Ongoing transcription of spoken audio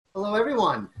Hello,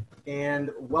 everyone,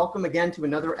 and welcome again to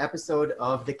another episode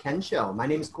of The Ken Show. My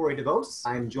name is Corey DeVos.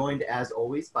 I'm joined, as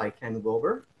always, by Ken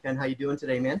Wilber. Ken, how you doing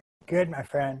today, man? Good, my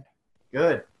friend.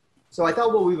 Good. So I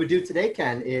thought what we would do today,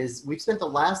 Ken, is we've spent the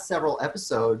last several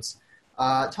episodes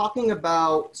talking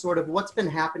about sort of what's been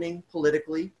happening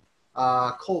politically,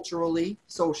 culturally,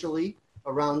 socially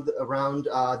around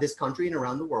this country and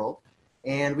around the world.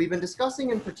 And we've been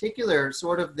discussing in particular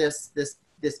sort of this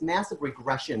massive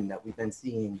regression that we've been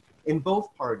seeing in both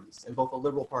parties, in both the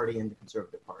Liberal Party and the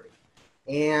Conservative Party.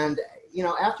 And, you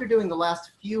know, after doing the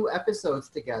last few episodes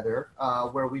together,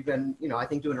 where we've been, you know, I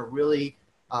think doing a really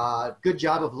good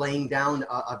job of laying down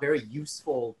a very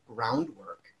useful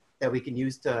groundwork that we can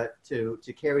use to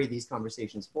carry these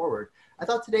conversations forward, I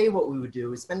thought today what we would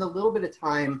do is spend a little bit of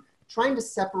time trying to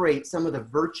separate some of the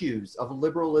virtues of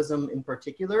liberalism in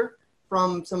particular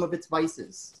from some of its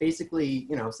vices, basically,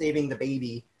 you know, saving the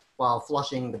baby while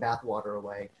flushing the bathwater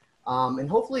away. And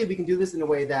hopefully we can do this in a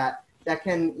way that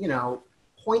can, you know,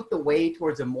 point the way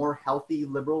towards a more healthy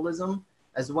liberalism,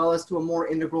 as well as to a more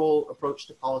integral approach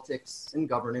to politics and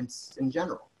governance in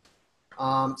general.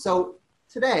 So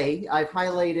today I've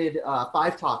highlighted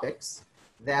 5 topics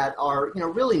that are, you know,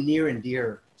 really near and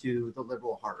dear to the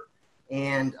liberal heart.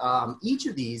 And each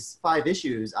of these 5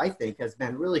 issues, I think, has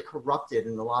been really corrupted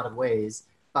in a lot of ways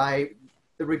by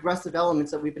the regressive elements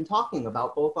that we've been talking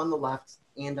about, both on the left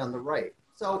and on the right.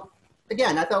 So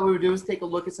again, I thought what we would do is take a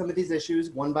look at some of these issues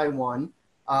one by one.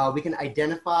 We can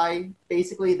identify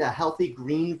basically the healthy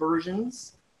green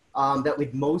versions that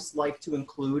we'd most like to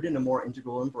include in a more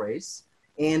integral embrace,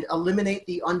 and eliminate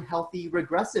the unhealthy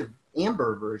regressive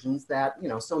amber versions that, you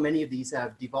know, so many of these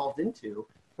have devolved into,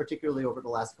 particularly over the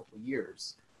last couple of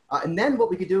years. And then what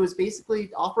we could do is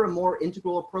basically offer a more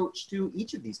integral approach to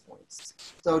each of these points.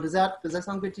 So does that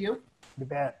sound good to you? You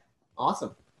bet.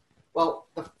 Awesome. Well,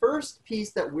 the first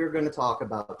piece that we're going to talk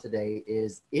about today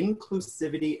is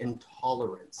inclusivity and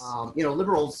tolerance. You know,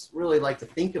 liberals really like to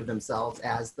think of themselves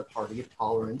as the party of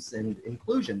tolerance and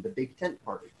inclusion, the big tent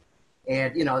party.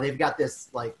 And, you know, they've got this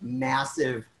like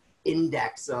massive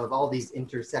index of all these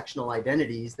intersectional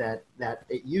identities that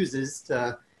it uses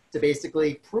to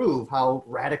basically prove how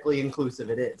radically inclusive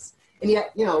it is. And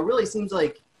yet, you know, it really seems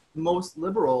like most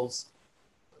liberals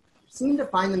seem to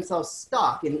find themselves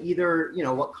stuck in either, you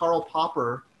know, what Karl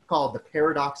Popper called the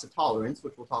paradox of tolerance,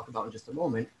 which we'll talk about in just a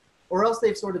moment, or else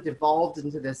they've sort of devolved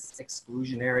into this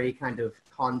exclusionary kind of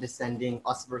condescending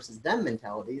us versus them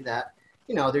mentality that,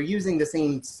 you know, they're using the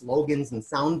same slogans and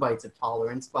sound bites of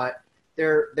tolerance, but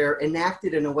they're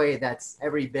enacted in a way that's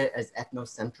every bit as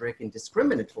ethnocentric and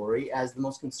discriminatory as the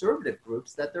most conservative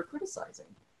groups that they're criticizing.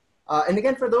 And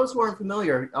again, for those who aren't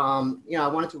familiar, you know, I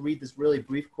wanted to read this really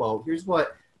brief quote. Here's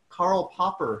what Karl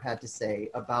Popper had to say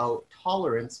about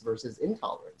tolerance versus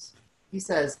intolerance. He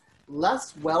says,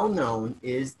 "Less well known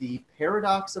is the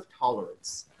paradox of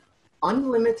tolerance.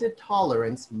 Unlimited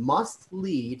tolerance must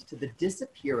lead to the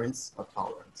disappearance of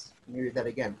tolerance." Let me read that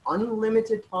again.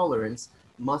 Unlimited tolerance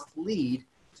must lead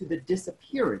to the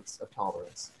disappearance of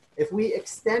tolerance. If we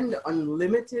extend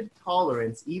unlimited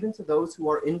tolerance even to those who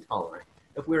are intolerant,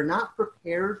 if we're not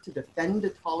prepared to defend a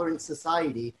tolerant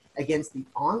society against the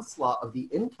onslaught of the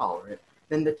intolerant,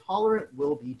 then the tolerant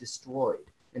will be destroyed,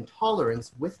 and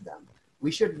tolerance with them.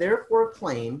 We should therefore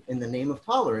claim, in the name of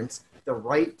tolerance, the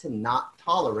right to not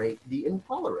tolerate the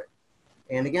intolerant.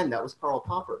 And again, that was Karl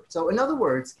Popper. So in other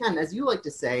words, Ken, as you like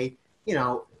to say, you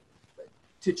know,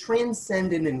 to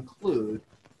transcend and include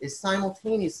is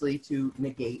simultaneously to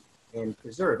negate and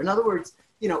preserve. In other words,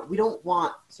 you know, we don't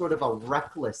want sort of a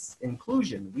reckless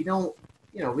inclusion. We don't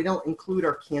include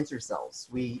our cancer cells.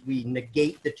 We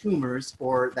negate the tumors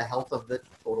for the health of the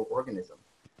total organism.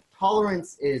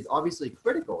 Tolerance is obviously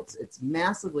critical. It's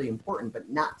massively important, but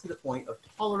not to the point of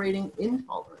tolerating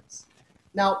intolerance.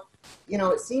 Now, you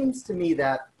know, it seems to me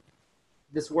that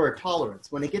this word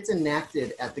tolerance, when it gets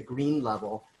enacted at the green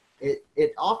level,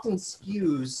 it often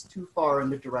skews too far in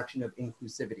the direction of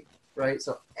inclusivity, right?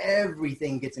 So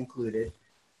everything gets included,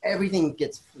 everything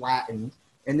gets flattened,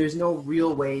 and there's no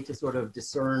real way to sort of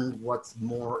discern what's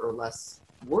more or less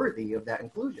worthy of that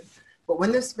inclusion. But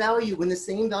when the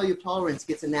same value of tolerance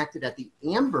gets enacted at the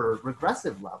amber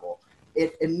regressive level,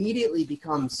 it immediately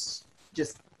becomes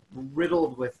just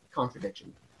riddled with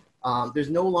contradiction. There's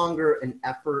no longer an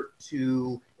effort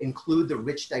to include the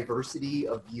rich diversity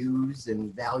of views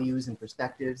and values and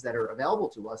perspectives that are available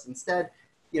to us. Instead,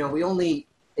 you know, we only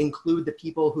include the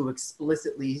people who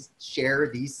explicitly share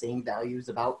these same values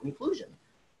about inclusion.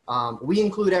 We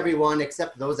include everyone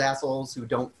except those assholes who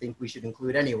don't think we should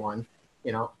include anyone.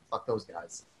 You know, fuck those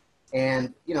guys.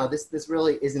 And, you know, this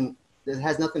really isn't, this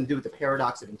has nothing to do with the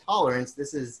paradox of intolerance.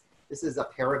 This is this is a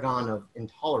paragon of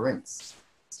intolerance.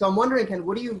 So I'm wondering, Ken,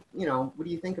 what do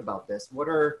you think about this? What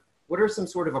are some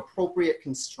sort of appropriate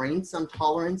constraints on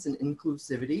tolerance and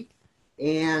inclusivity?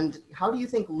 And how do you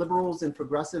think liberals and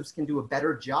progressives can do a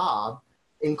better job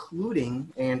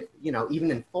including and,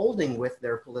 even enfolding with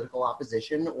their political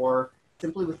opposition or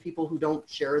simply with people who don't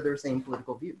share their same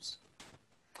political views?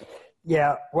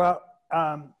 Yeah, well,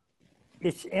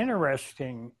 it's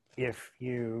interesting if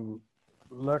you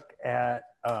look at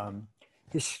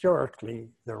historically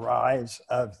the rise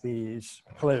of these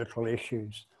political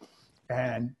issues.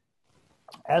 And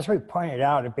as we pointed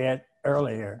out a bit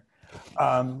earlier,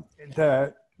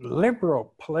 the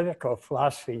liberal political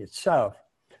philosophy itself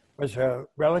was a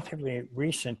relatively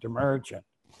recent emergence.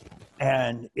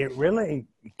 And it really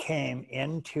came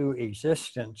into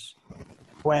existence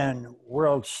when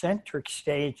world-centric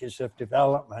stages of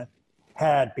development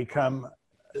had become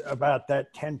about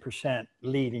that 10%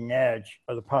 leading edge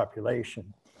of the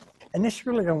population. And this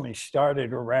really only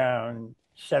started around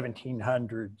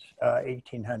 1700s,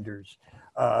 1800s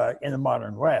in the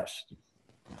modern West.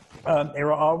 There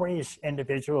were always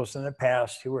individuals in the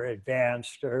past who were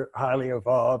advanced or highly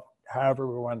evolved, however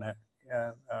we want to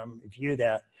view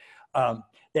that,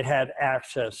 that had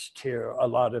access to a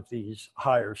lot of these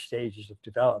higher stages of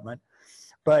development.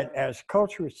 But as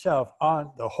culture itself,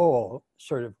 on the whole,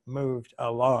 sort of moved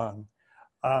along,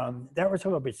 that was a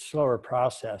little bit slower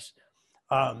process.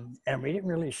 And we didn't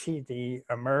really see the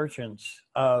emergence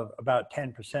of about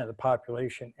 10% of the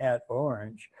population at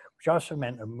Orange, which also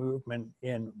meant a movement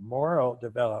in moral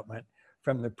development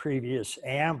from the previous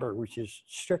Amber, which is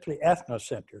strictly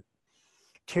ethnocentric,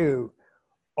 to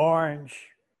Orange,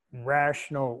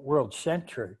 rational,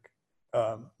 world-centric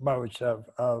modes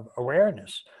of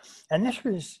awareness. And this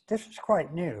was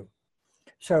quite new.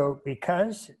 So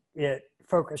because it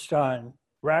focused on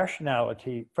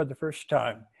rationality for the first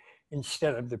time,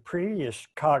 instead of the previous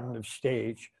cognitive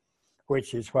stage,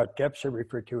 which is what Gebser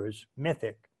referred to as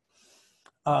mythic,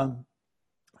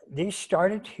 these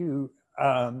started to,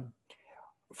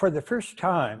 for the first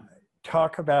time,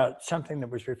 talk about something that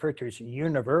was referred to as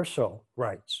universal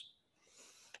rights.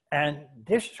 And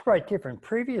this is quite different.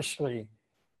 Previously,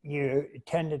 you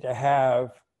tended to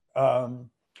have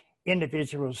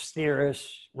individuals,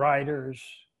 theorists, writers,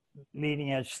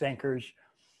 leading edge thinkers,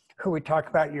 who would talk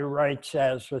about your rights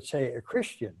as, let's say, a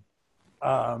Christian,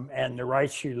 and the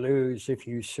rights you lose if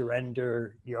you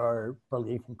surrender your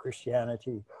belief in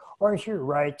Christianity, or as your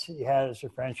rights that you had as a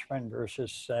Frenchman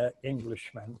versus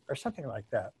Englishman, or something like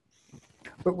that.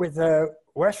 But with the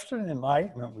Western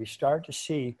Enlightenment, we start to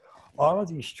see all of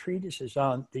these treatises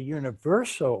on the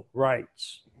universal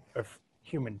rights of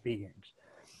human beings.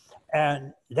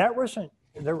 And that wasn't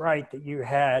the right that you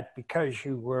had because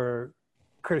you were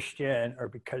Christian or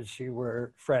because you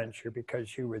were French or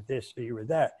because you were this or you were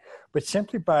that, but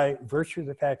simply by virtue of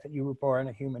the fact that you were born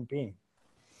a human being.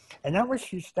 And that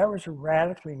was a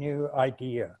radically new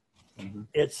idea. Mm-hmm.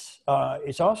 It's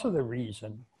also the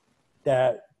reason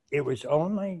that it was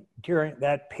only during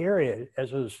that period,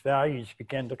 as those values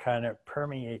began to kind of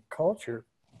permeate culture,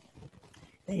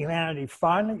 that humanity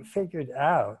finally figured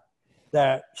out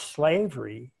that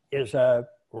slavery is a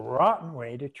rotten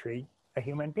way to treat a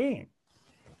human being.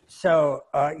 So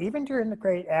even during the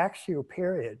great axial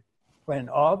period, when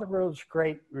all the world's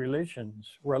great religions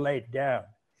were laid down,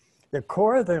 the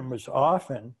core of them was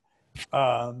often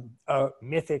a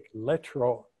mythic,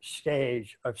 literal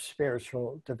stage of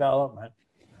spiritual development.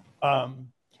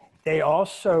 They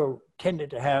also tended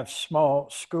to have small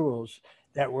schools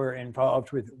that were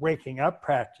involved with waking up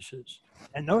practices.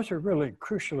 And those are really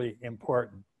crucially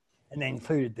important. And they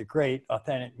included the great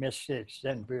authentic mystics,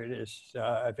 Zen Buddhists,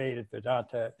 Advaita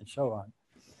Vedanta, and so on.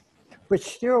 But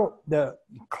still, the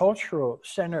cultural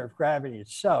center of gravity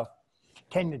itself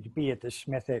tended to be at this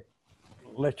mythic,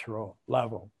 literal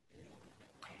level.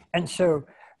 And so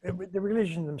the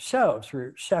religions themselves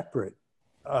were separate.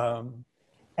 And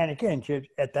again,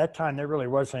 at that time, there really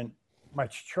wasn't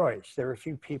much choice. There were a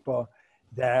few people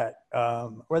that,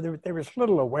 there was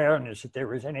little awareness that there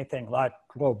was anything like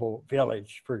global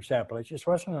village, for example. It just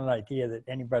wasn't an idea that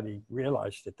anybody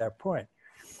realized at that point.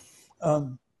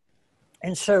 And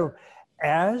so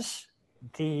as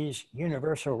these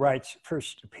universal rights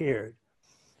first appeared,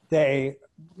 they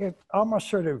almost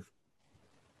sort of,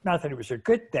 not that it was a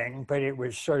good thing, but it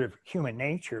was sort of human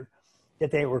nature,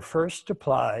 that they were first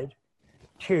applied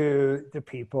to the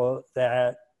people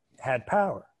that had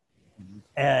power.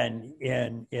 And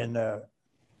in the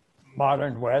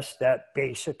modern West, that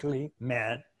basically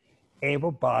meant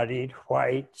able-bodied,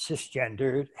 white,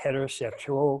 cisgendered,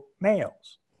 heterosexual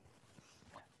males.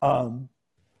 And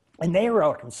they were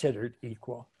all considered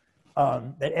equal.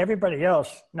 that everybody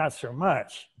else, not so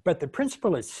much. But the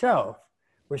principle itself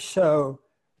was so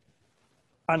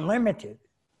unlimited.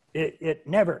 It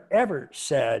never, ever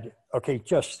said, okay,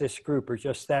 just this group or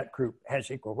just that group has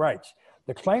equal rights.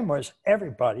 The claim was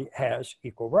everybody has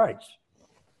equal rights.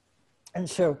 And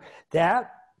so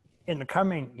that, in the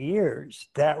coming years,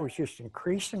 that was just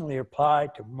increasingly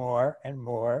applied to more and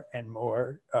more and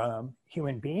more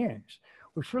human beings,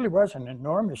 which really was an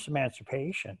enormous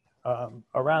emancipation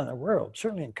around the world,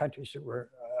 certainly in countries that were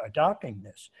adopting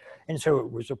this. And so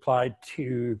it was applied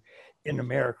to, in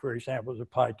America, for example, it was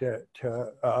applied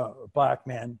to Black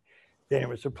men. Then it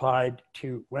was applied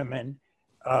to women.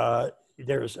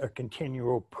 There's a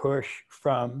continual push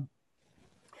from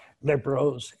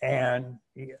liberals and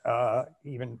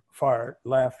even far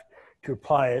left to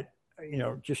apply it,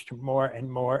 just to more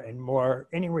and more and more.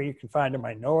 Anywhere you can find a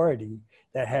minority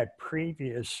that had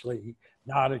previously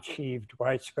not achieved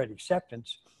widespread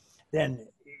acceptance, then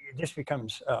this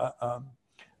becomes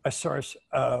a source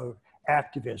of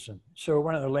activism. So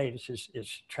one of the latest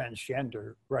is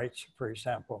transgender rights, for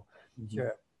example. It's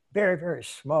a very, very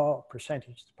small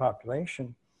percentage of the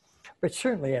population, but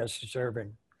certainly as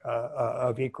deserving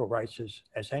of equal rights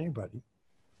as anybody.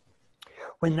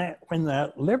 When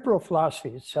the liberal philosophy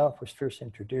itself was first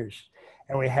introduced,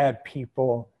 and we had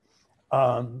people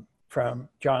from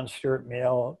John Stuart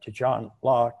Mill to John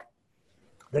Locke,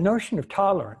 the notion of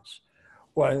tolerance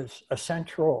was a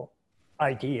central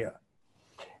idea.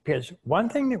 Because one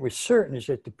thing that was certain is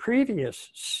that the previous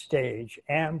stage,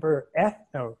 amber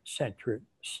ethnocentric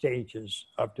stages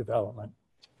of development,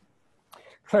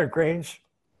 Clare Graves,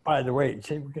 by the way,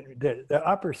 the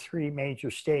upper three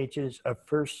major stages of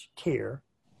first tier,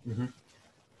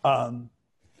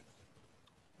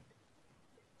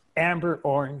 amber,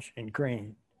 orange, and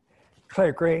green.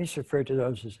 Clare Graves referred to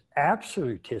those as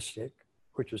absolutistic,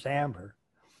 which was amber.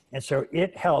 And so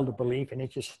it held a belief, and it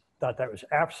just thought that was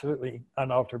absolutely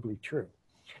unalterably true.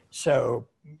 So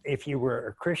if you were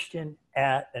a Christian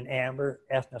at an amber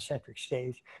ethnocentric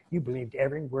stage, you believed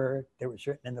every word that was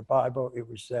written in the Bible. It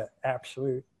was the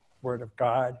absolute word of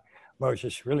God.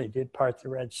 Moses really did part the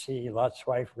Red Sea. Lot's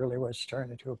wife really was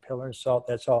turned into a pillar of salt.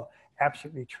 That's all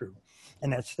absolutely true.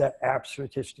 And that's the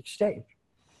absolutistic stage.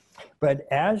 But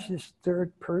as this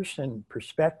third person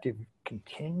perspective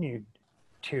continued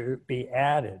to be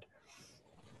added,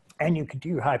 and you could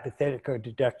do hypothetical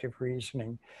deductive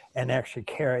reasoning and actually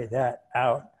carry that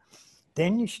out,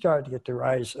 then you start to get the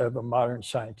rise of a modern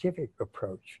scientific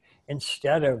approach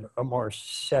instead of a more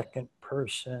second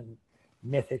person,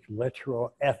 mythic,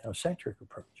 literal, ethnocentric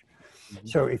approach.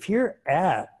 So if you're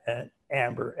at an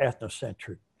amber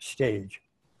ethnocentric stage,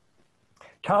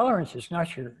 tolerance is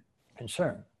not your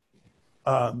concern.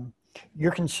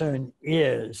 Your concern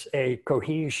is a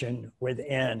cohesion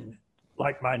within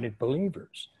like-minded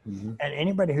believers. And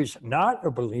anybody who's not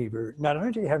a believer, not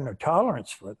only do you have no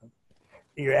tolerance for them,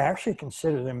 you actually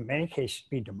consider them in many cases to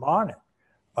be demonic.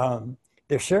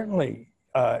 They're certainly,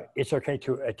 it's okay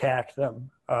to attack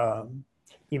them,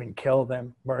 even kill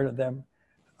them, murder them.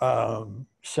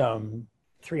 Some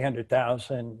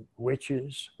 300,000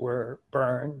 witches were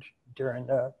burned during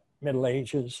the Middle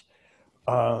Ages.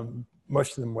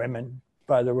 Most of them women,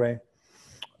 by the way.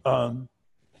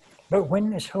 But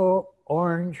when this whole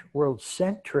orange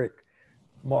world-centric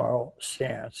moral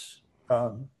stance,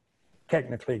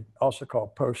 technically also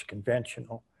called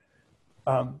post-conventional,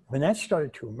 when that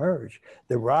started to emerge,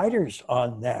 the writers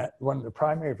on that, one of the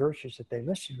primary virtues that they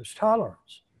listed was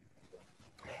tolerance.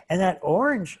 And that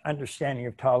orange understanding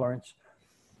of tolerance,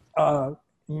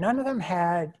 none of them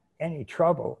had any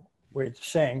trouble with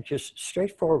saying just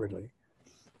straightforwardly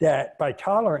that by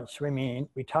tolerance we mean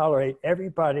we tolerate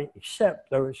everybody except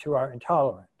those who are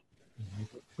intolerant.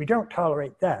 We don't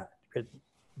tolerate that because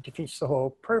it defeats the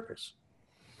whole purpose.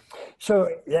 So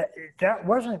that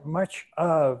wasn't much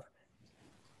of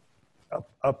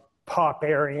a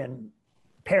Popperian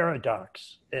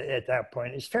paradox at that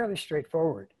point. It's fairly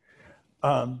straightforward.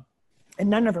 And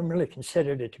none of them really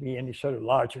considered it to be any sort of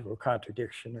logical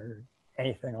contradiction or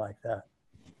anything like that.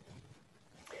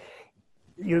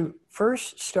 You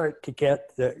first start to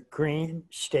get the green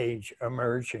stage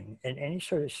emerging in any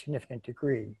sort of significant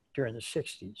degree during the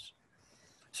 60s.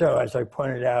 So as I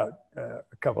pointed out a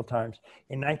couple times,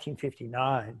 in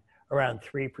 1959, around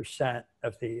 3%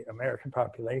 of the American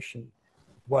population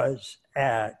was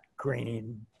at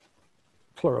green,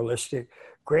 pluralistic.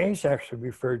 Graves actually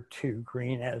referred to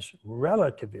green as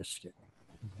relativistic.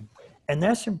 And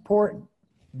that's important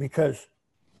because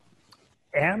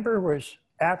amber was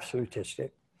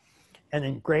absolutistic, and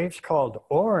then Graves called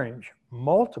orange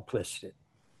multiplistic.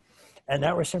 And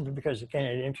that was simply because, again,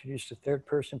 it introduced a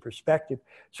third-person perspective,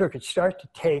 so it could start to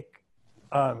take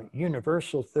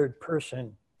universal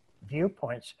third-person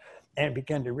viewpoints and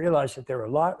begin to realize that there were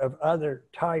a lot of other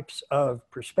types of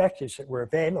perspectives that were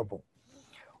available.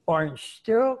 Orange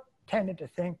still tended to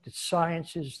think that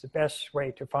science is the best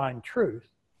way to find truth,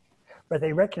 but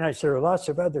they recognized there were lots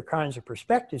of other kinds of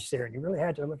perspectives there, and you really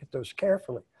had to look at those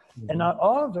carefully. And not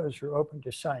all of those were open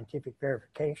to scientific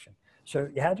verification. So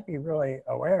you had to be really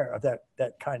aware of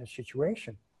that kind of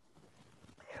situation.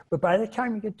 But by the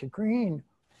time you get to Green,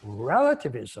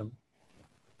 relativism,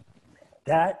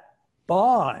 that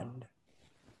bond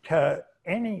to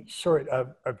any sort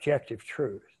of objective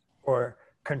truth or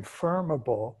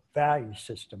confirmable value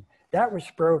system, that was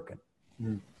broken.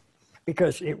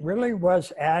 Because it really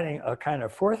was adding a kind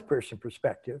of fourth person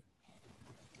perspective.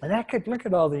 And that could look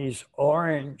at all these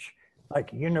orange,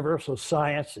 like universal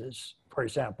sciences, for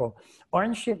example.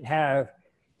 Orange didn't have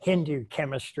Hindu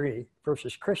chemistry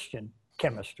versus Christian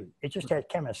chemistry. It just had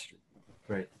chemistry.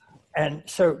 Right. And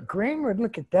so Green would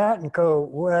look at that and go,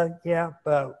 well, yeah,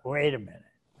 but wait a minute.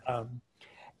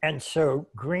 And so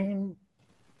Green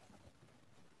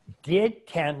did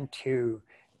tend to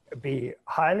be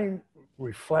highly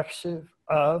reflexive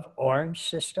of orange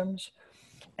systems.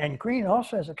 And Green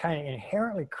also has a kind of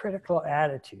inherently critical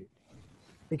attitude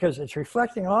because it's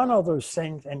reflecting on all those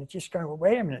things and it's just going, well,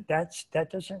 wait a minute, that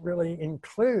doesn't really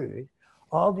include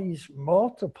all these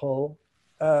multiple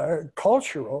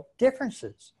cultural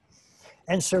differences.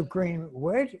 And so Green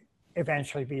would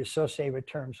eventually be associated with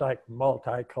terms like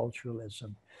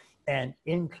multiculturalism and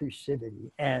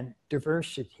inclusivity and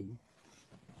diversity.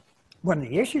 One of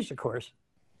the issues, of course,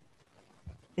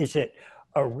 is that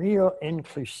a real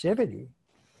inclusivity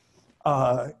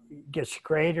gets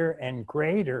greater and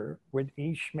greater with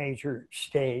each major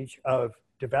stage of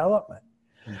development.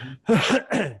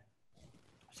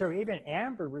 So even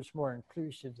Amber was more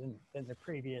inclusive than the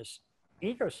previous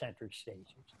egocentric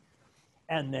stages.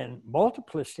 And then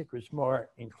multiplistic was more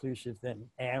inclusive than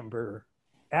Amber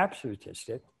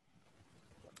absolutistic.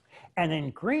 And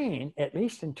in Green, at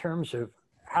least in terms of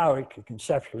how it could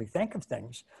conceptually think of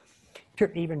things,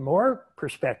 took even more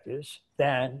perspectives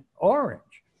than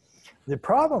Orange. The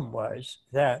problem was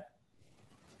that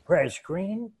whereas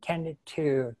Green tended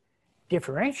to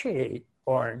differentiate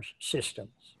Orange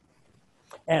systems,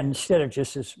 and instead of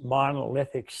just this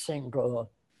monolithic single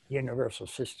universal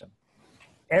system,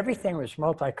 everything was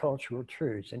multicultural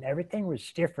truths and everything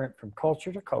was different from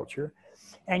culture to culture.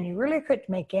 And you really couldn't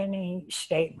make any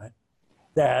statement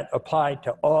that applied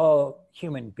to all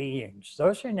human beings.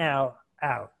 Those are now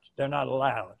out. They're not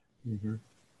allowed.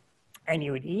 And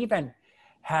you would even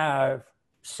have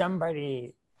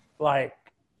somebody like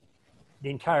the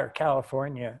entire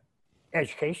California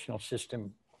educational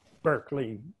system,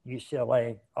 Berkeley,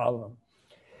 UCLA, all of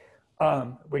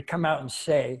them, would come out and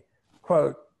say,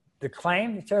 quote, the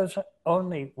claim that there's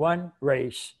only one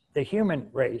race, the human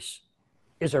race,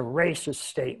 is a racist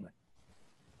statement.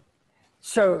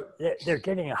 So they're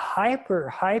getting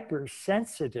hyper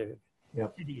sensitive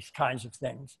to these kinds of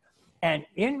things. And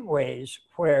in ways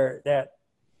where that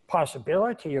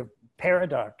possibility of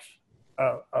paradox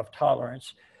of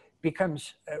tolerance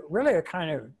becomes really a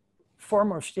kind of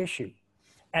foremost issue,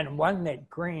 and one that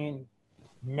Green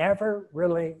never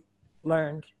really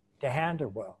learned to handle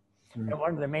well. And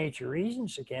one of the major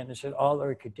reasons, again, is that although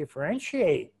it could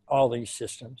differentiate all these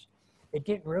systems, it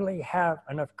didn't really have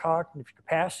enough cognitive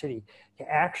capacity to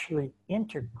actually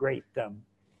integrate them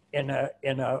in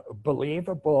a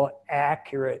believable,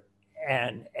 accurate,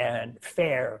 and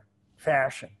fair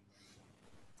fashion.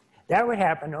 That would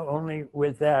happen only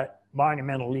with that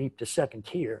monumental leap to second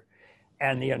tier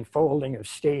and the unfolding of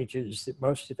stages that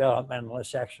most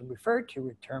developmentalists actually refer to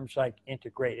in terms like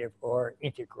integrative or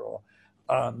integral,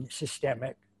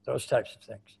 systemic, those types of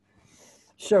things.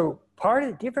 So part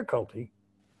of the difficulty,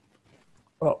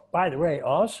 well, by the way,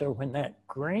 also when that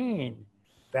Green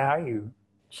value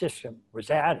system was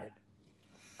added,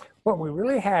 what we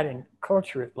really had in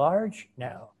culture at large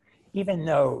now, even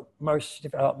though most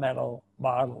developmental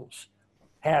models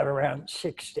have around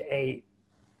 6 to 8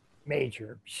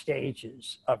 major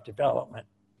stages of development.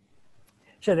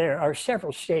 So there are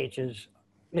several stages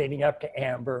leading up to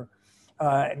Amber.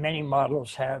 Many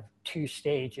models have 2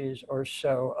 stages or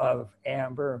so of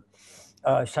Amber.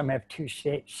 Some have 2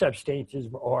 substages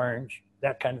of Orange,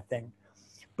 that kind of thing.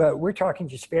 But we're talking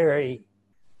just very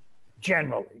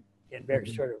generally, in very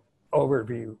sort of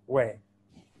overview way.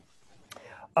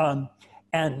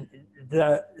 And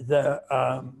the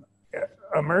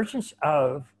emergence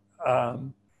of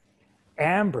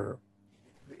Amber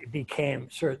became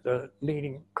sort of the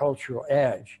leading cultural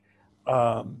edge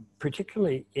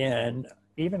particularly in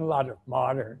even a lot of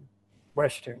modern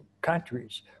Western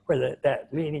countries where that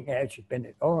leading edge has been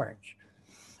at orange.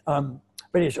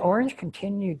 But as orange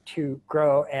continued to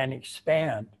grow and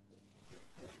expand,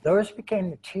 those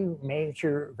became the two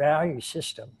major value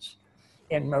systems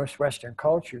in most Western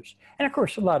cultures. And of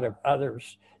course, a lot of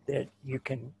others that you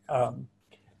can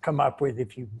come up with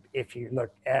if you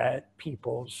look at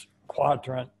people's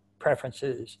quadrant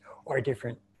preferences or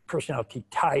different personality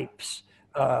types,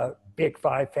 big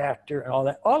five factor and all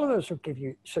that. All of those will give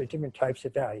you sort of different types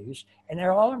of values, and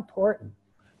they're all important.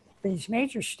 These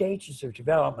major stages of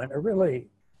development are really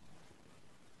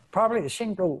probably the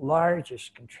single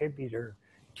largest contributor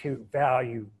to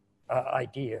value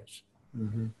ideas.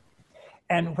 Mm-hmm.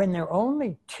 And when there are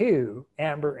only two,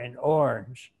 amber and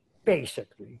orange,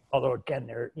 basically, although again,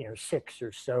 there are 6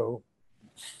 or so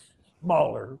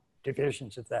smaller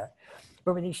divisions of that.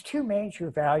 But with these two major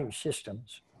value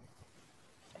systems,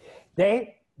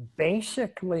 they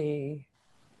basically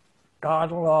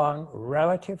got along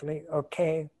relatively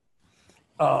okay,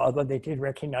 although they did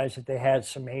recognize that they had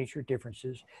some major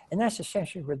differences. And that's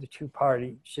essentially where the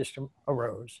two-party system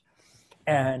arose.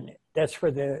 And that's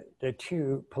where the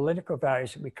two political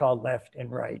values that we call left and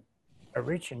right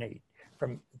originate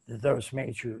from those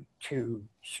major two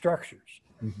structures.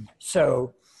 Mm-hmm.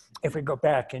 So if we go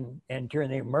back and during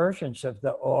the emergence of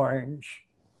the orange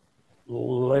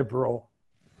liberal,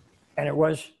 and it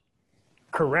was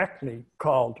correctly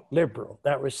called liberal,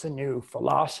 that was the new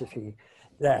philosophy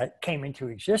that came into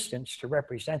existence to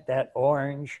represent that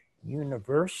orange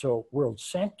universal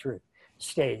world-centric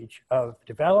stage of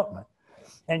development.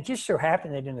 And it just so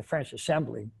happened that in the French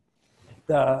Assembly,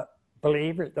 the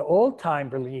old-time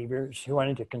believers who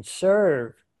wanted to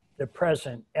conserve the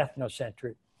present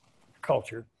ethnocentric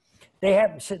culture, they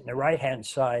happened to sit in the right-hand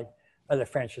side of the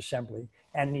French Assembly,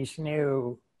 and these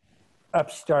new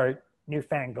upstart,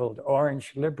 newfangled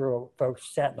orange liberal folks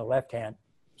sat in the left-hand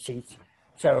seats.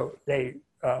 So they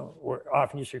were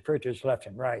often just referred to as left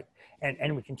and right.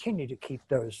 And we continue to keep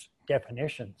those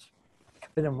definitions.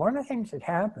 But then one of the things that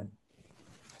happened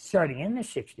starting in the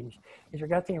 60s is we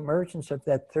got the emergence of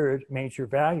that third major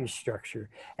value structure.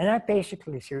 And that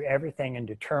basically threw everything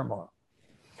into turmoil.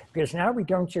 Because now we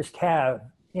don't just have,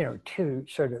 two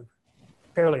sort of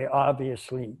fairly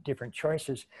obviously different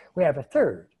choices. We have a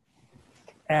third.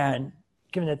 And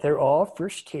given that they're all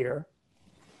first tier,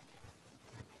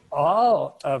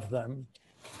 all of them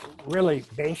really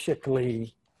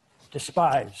basically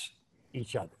despise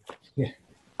each other. Yeah.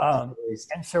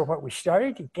 And so what we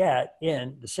started to get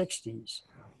in the 60s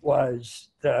was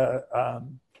the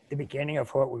beginning of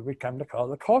what we would come to call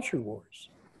the culture wars.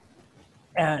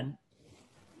 And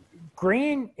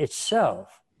green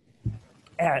itself,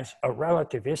 as a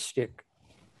relativistic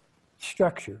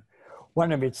structure,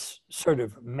 one of its sort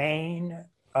of main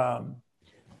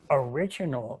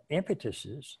original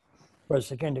impetuses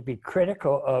was again to be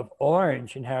critical of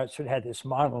orange and how it sort of had this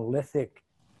monolithic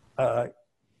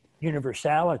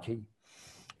universality.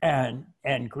 And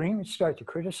green would start to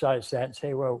criticize that and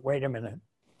say, well, wait a minute,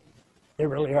 there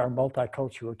really are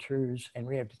multicultural truths and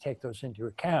we have to take those into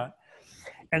account.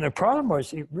 And the problem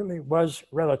was it really was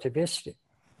relativistic.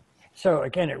 So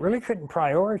again, it really couldn't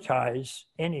prioritize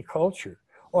any culture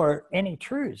or any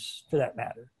truths for that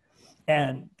matter.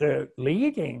 And the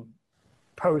leading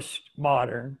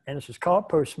postmodern, and this is called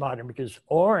postmodern because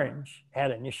orange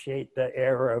had initiated the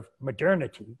era of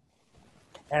modernity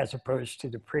as opposed to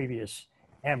the previous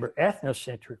amber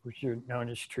ethnocentric, which are known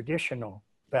as traditional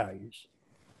values.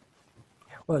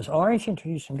 Well, as orange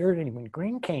introduced modernity, when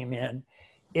green came in,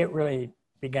 it really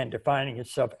began defining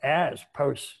itself as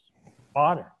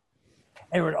postmodern.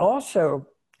 And it would also,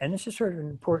 and this is sort of an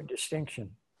important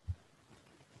distinction,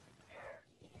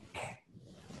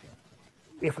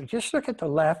 if we just look at the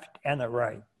left and the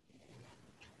right,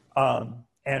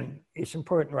 and it's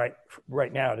important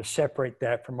right now to separate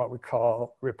that from what we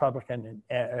call Republican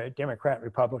and Democrat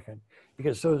Republican,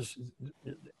 because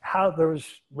how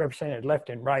those represented left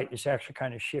and right is actually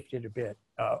kind of shifted a bit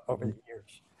over the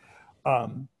years.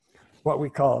 What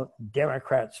we call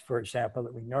Democrats, for example,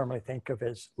 that we normally think of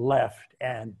as left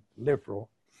and liberal,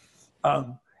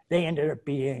 they ended up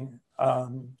being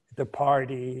the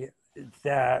party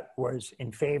that was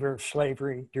in favor of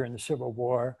slavery during the Civil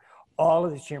War. All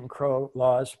of the Jim Crow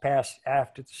laws passed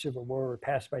after the Civil War were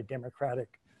passed by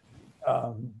Democratic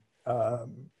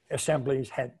assemblies,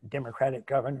 had Democratic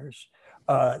governors.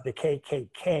 The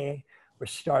KKK was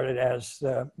started as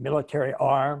the military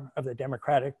arm of the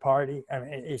Democratic Party. I mean,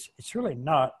 it's really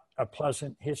not a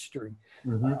pleasant history.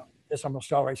 Mm-hmm. It's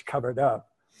almost always covered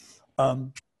up.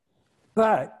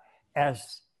 But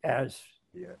as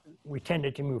we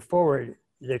tended to move forward,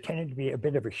 there tended to be a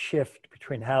bit of a shift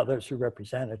between how those are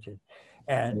represented.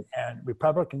 And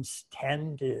Republicans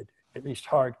tended, at least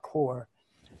hardcore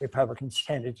Republicans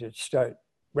tended to start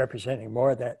representing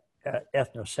more of that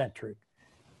ethnocentric,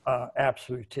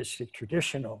 absolutistic,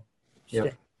 traditional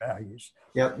state values.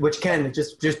 Yeah, which can,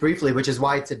 just briefly, which is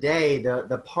why today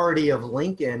the party of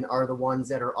Lincoln are the ones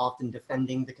that are often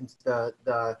defending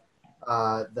the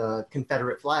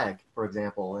Confederate flag, for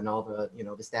example, and all the,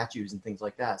 the statues and things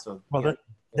like that. So well,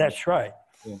 that's right.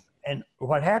 Yeah. And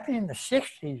what happened in the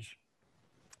 60s,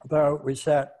 though, was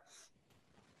that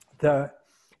the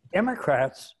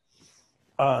Democrats,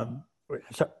 so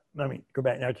let me go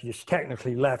back now to just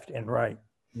technically left and right.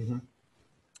 Mm-hmm.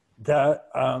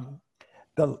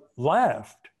 The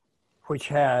left, which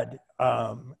had,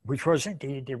 which was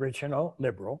indeed the original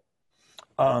liberal,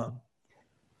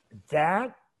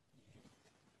 that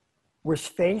was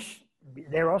faced,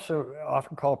 they're also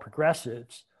often called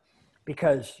progressives,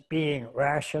 because being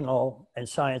rational and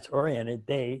science-oriented,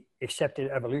 they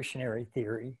accepted evolutionary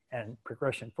theory and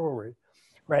progression forward,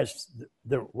 whereas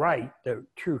the right, the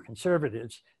true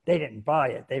conservatives, they didn't buy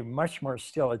it. They much more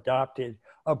still adopted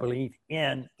a belief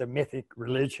in the mythic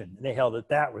religion. They held that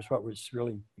that was what was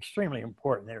really extremely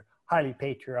important. They're highly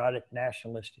patriotic,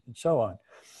 nationalistic, and so on.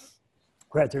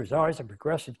 Whereas there's always a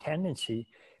progressive tendency,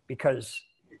 because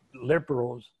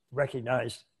liberals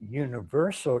recognized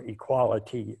universal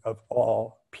equality of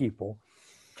all people,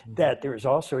 that there is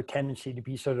also a tendency to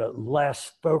be sort of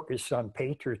less focused on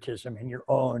patriotism and your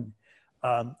own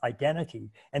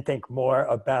identity, and think more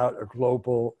about a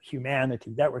global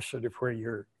humanity. That was sort of where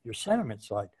your sentiments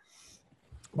lied.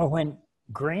 Well, when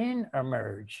Green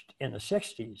emerged in the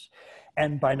 60s,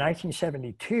 and by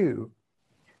 1972,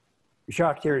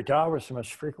 Jacques Derrida was the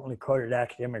most frequently quoted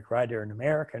academic writer in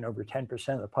America, and over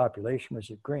 10% of the population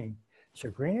was at Green. So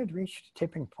Green had reached a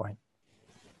tipping point.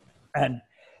 And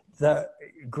the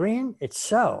Green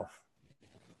itself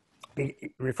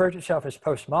referred to itself as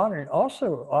postmodern,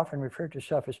 also often referred to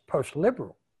itself as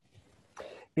post-liberal,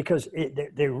 because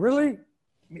they really,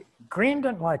 Green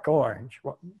didn't like Orange.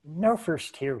 Well, no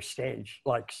first-tier stage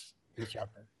likes each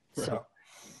other. Right.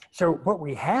 So what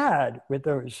we had with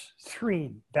those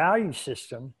three value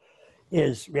systems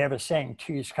is, we have a saying,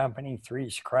 two's company,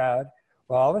 three's crowd.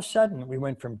 Well, all of a sudden, we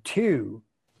went from two,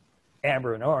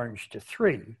 amber and orange, to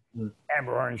three,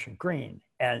 amber, orange, and green.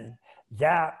 And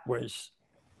that was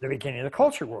the beginning of the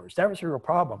culture wars. That was a real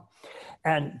problem.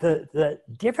 And the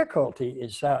difficulty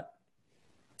is that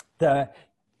the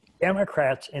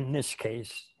Democrats, in this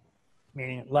case,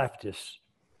 meaning leftists,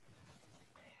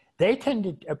 they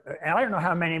tended, and I don't know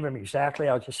how many of them exactly,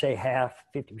 I'll just say half,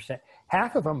 50%,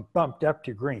 half of them bumped up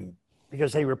to green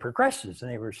because they were progressives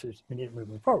and they were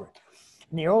moving forward.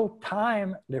 And the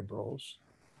old-time liberals,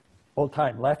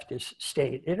 old-time leftists,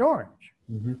 stayed at orange.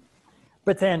 Mm-hmm.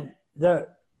 But then the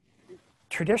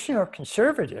traditional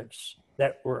conservatives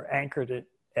that were anchored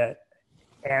at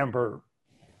amber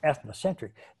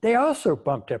ethnocentric, they also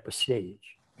bumped up a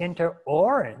stage into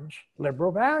orange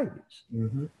liberal values.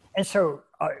 Mm-hmm. And so,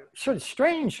 sort of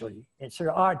strangely, and sort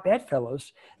of odd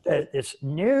bedfellows, that this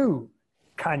new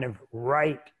kind of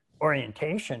right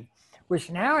orientation was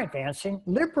now advancing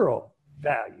liberal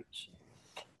values.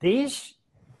 These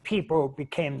people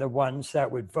became the ones that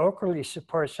would vocally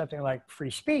support something like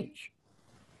free speech.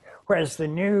 Whereas the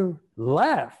new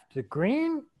left, the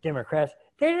Green Democrats,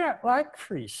 they don't like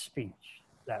free speech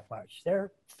that much.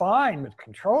 They're fine with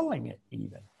controlling it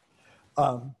even.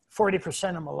 40%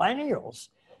 of millennials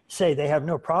say they have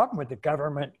no problem with the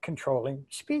government controlling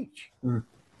speech.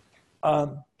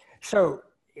 So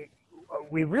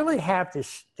we really have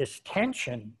this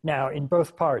tension now in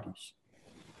both parties.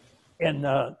 In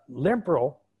the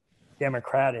liberal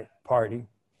Democratic Party,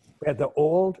 we have the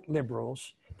old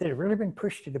liberals that have really been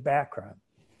pushed to the background.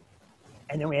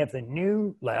 And then we have the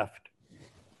new left,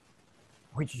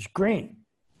 which is green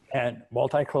and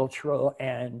multicultural,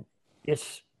 and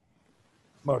its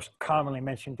most commonly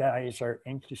mentioned values are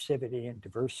inclusivity and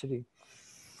diversity.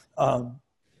 And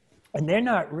they're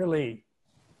not really,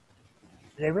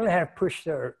 they really have pushed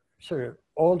their sort of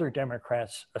older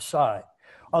Democrats aside.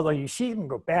 Although you see them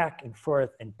go back and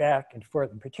forth and back and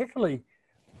forth, and particularly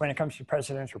when it comes to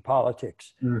presidential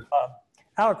politics.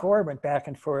 Al Gore went back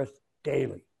and forth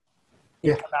daily.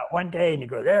 He'd come out one day and he'd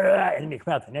go there, and then he'd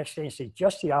come out the next day and say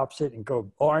just the opposite and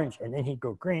go orange, and then he'd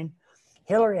go green.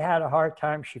 Hillary had a hard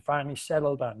time. She finally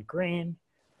settled on green.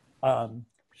 A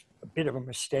bit of a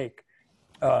mistake.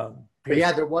 But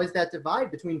yeah, there was that divide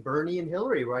between Bernie and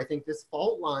Hillary, where I think this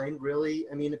fault line really,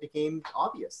 I mean, it became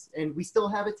obvious. And we still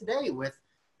have it today with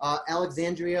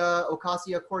Alexandria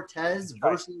Ocasio-Cortez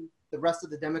versus the rest of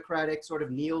the Democratic sort of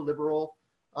neoliberal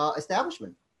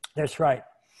establishment. That's right.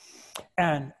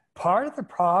 And part of the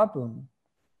problem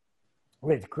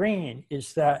with green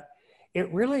is that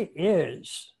it really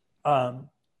is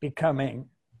becoming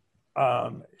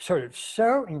sort of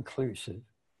so inclusive,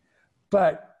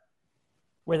 but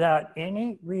without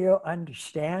any real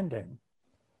understanding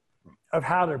of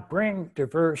how to bring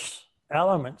diverse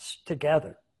elements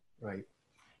together. Right.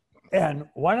 And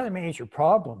one of the major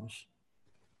problems,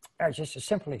 as just a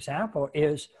simple example,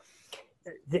 is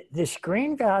this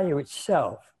green value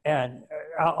itself. And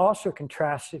I'll also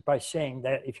contrast it by saying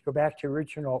that if you go back to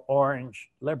original orange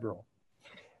liberal,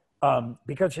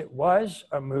 because it was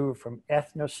a move from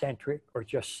ethnocentric, or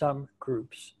just some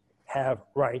groups have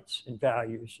rights and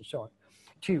values and so on,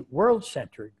 to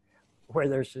world-centric, where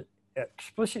there's an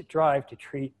explicit drive to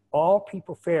treat all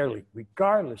people fairly,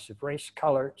 regardless of race,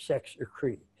 color, sex, or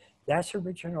creed. That's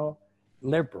original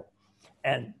liberal.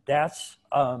 And that's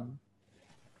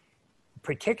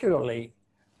particularly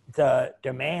the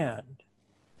demand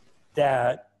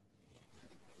that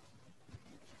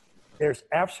there's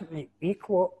absolutely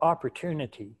equal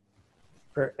opportunity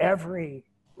for every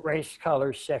race,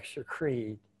 color, sex, or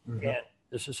creed in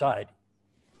the society.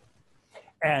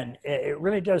 And it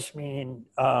really does mean,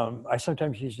 I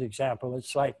sometimes use the example,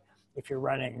 it's like if you're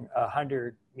running a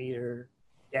 100-meter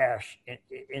dash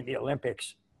in the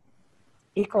Olympics,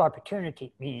 equal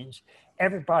opportunity means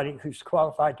everybody who's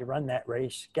qualified to run that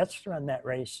race gets to run that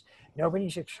race.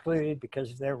 Nobody's excluded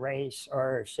because of their race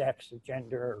or sex or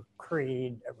gender or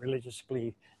creed, or religious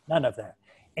belief, none of that.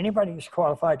 Anybody who's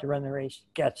qualified to run the race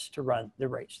gets to run the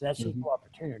race. That's equal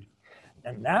opportunity.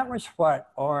 And that was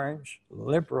what orange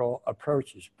liberal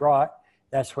approaches brought.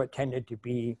 That's what tended to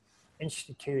be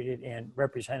instituted in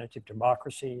representative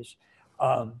democracies.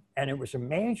 And it was a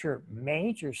major,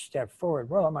 major step forward.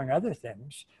 Well, among other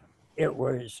things, it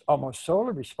was almost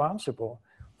solely responsible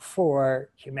for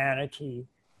humanity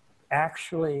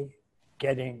actually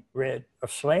getting rid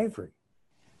of slavery.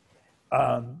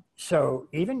 So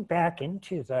even back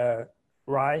into the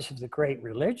rise of the great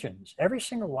religions, every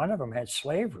single one of them had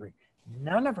slavery.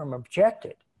 None of them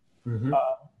objected.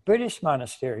 Buddhist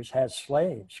monasteries had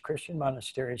slaves. Christian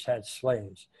monasteries had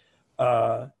slaves.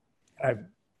 My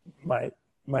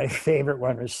favorite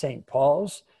one was St.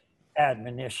 Paul's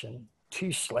admonition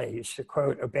to slaves to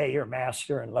quote, "Obey your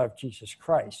master and love Jesus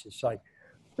Christ." It's like,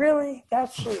 really?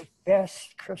 That's your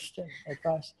best Christian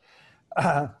advice?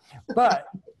 But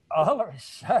all of a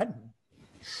sudden,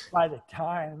 by the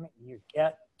time you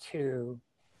get to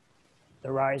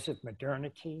the rise of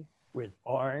modernity with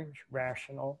orange,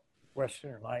 rational,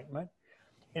 Western Enlightenment,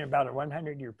 in about a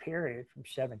 100-year period from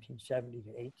 1770 to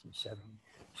 1870,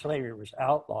 slavery was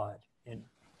outlawed in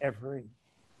every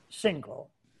single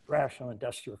rational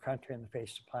industrial country on the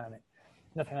face of the planet.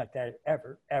 Nothing like that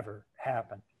ever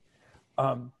happened.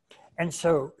 And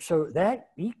so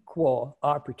that equal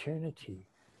opportunity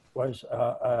was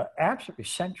an absolutely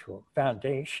central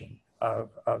foundation of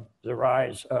the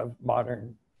rise of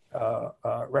modern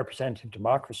representative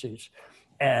democracies,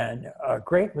 and a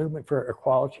great movement for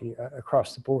equality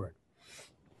across the board.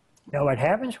 Now, what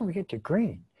happens when we get to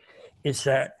green is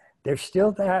that there's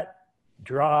still that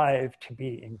drive to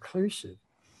be inclusive,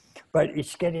 but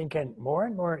it's getting more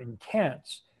and more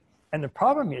intense. And the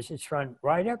problem is it's run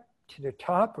right up to the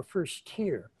top of first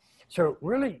tier. So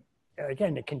really,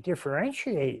 again, it can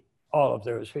differentiate all of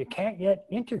those, but it can't yet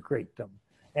integrate them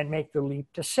and make the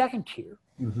leap to second tier.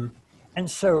 And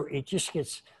so it just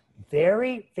gets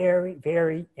very, very,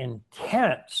 very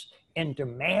intense in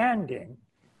demanding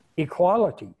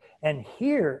equality. And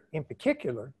here in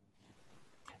particular,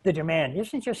 the demand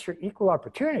isn't just for equal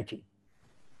opportunity,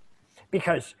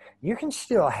 because you can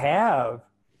still have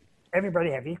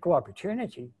everybody have equal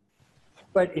opportunity,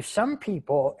 but if some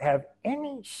people have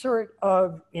any sort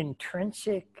of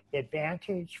intrinsic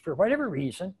advantage for whatever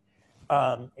reason,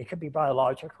 it could be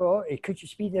biological, it could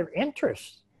just be their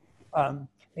interest.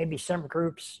 Maybe some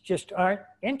groups just aren't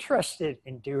interested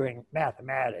in doing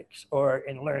mathematics or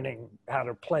in learning how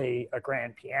to play a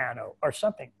grand piano or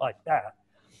something like that.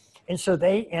 And so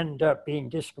they end up being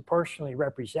disproportionately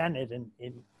represented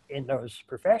in those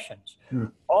professions.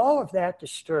 All of that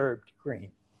disturbed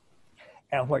green.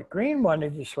 And what green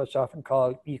wanted is what's often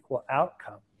called equal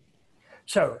outcome.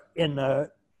 So in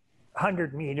the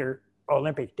 100-meter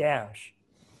Olympic dash,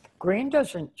 green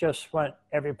doesn't just want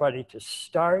everybody to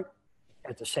start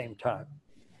at the same time.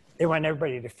 They want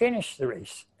everybody to finish the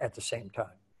race at the same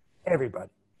time.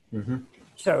 Everybody.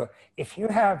 So if you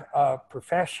have a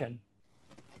profession,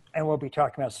 and we'll be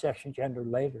talking about sex and gender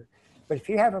later, but if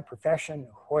you have a profession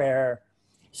where,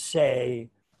 say,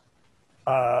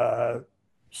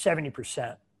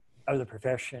 70% of the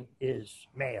profession is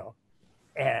male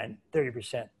and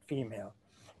 30% female,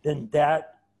 then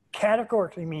that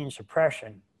categorically means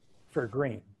oppression for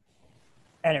Green.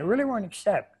 And it really won't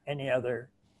accept any other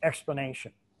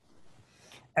explanation.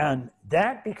 And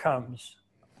that becomes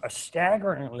a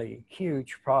staggeringly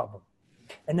huge problem.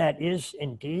 And that is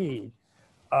indeed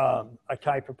a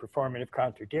type of performative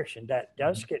contradiction that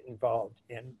does get involved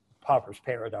in Popper's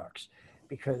paradox.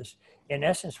 Because in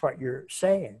essence, what you're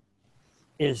saying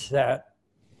is that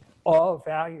all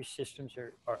value systems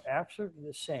are absolutely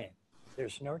the same.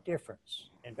 There's no difference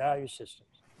in value systems,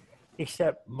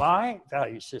 except my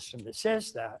value system that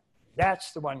says that,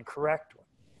 that's the one correct one.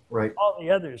 Right. All the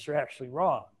others are actually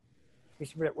wrong. You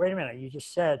say, wait a minute, you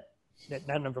just said that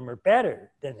none of them are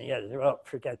better than the others. Well,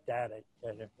 forget that.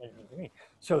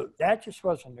 So that just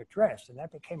wasn't addressed, and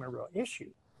that became a real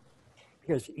issue.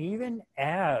 Because even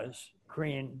as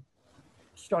Green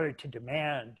started to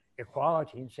demand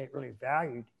equality and say it really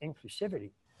valued inclusivity,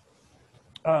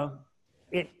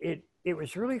 it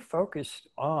was really focused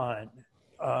on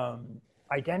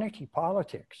identity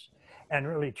politics and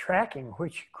really tracking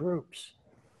which groups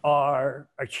are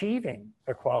achieving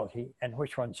equality and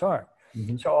which ones aren't.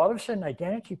 Mm-hmm. So all of a sudden,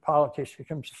 identity politics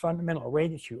becomes the fundamental way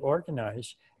that you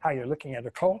organize how you're looking at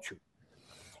a culture.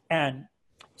 And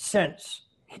since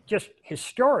just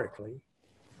historically,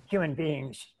 human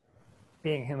beings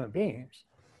being human beings,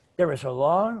 there was a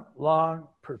long, long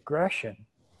progression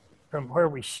from where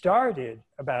we started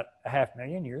about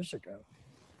 500,000 years ago,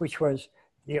 which was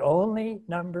the only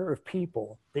number of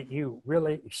people that you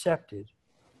really accepted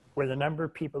were the number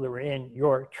of people that were in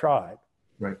your tribe.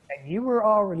 Right. And you were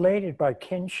all related by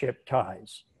kinship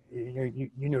ties. You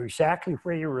knew exactly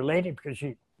where you were related because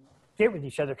you fit with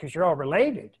each other because you're all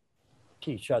related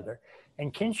to each other.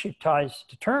 And kinship ties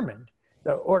determined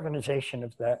the organization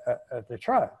of the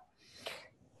tribe.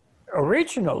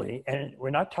 Originally, and we're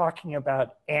not talking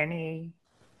about any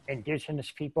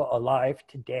indigenous people alive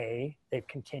today, they've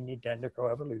continued to undergo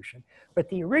evolution, but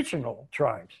the original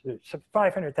tribes,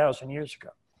 500,000 years ago,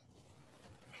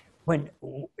 and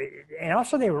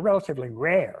also they were relatively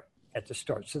rare at the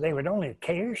start, so they would only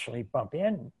occasionally bump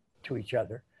into each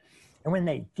other. And when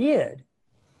they did,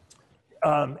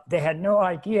 they had no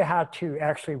idea how to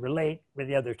actually relate with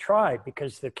the other tribe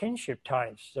because the kinship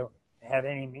ties don't have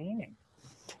any meaning.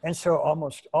 And so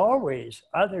almost always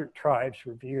other tribes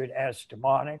were viewed as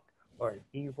demonic or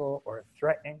evil or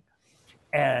threatening.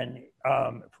 And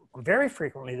very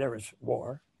frequently there was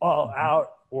war, all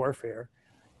out warfare.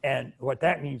 And what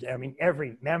that means, I mean,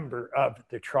 every member of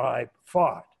the tribe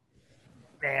fought.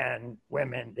 Men,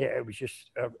 women, it was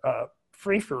just a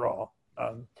free-for-all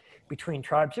between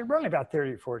tribes. There were only about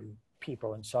 30 or 40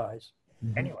 people in size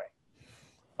anyway.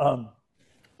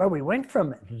 But we went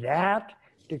from that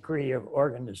degree of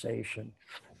organization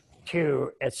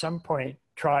to, at some point,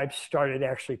 tribes started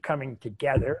actually coming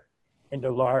together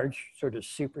into large sort of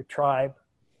super tribe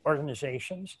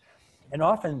organizations. And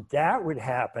often that would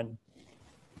happen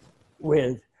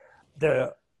with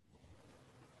the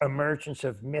emergence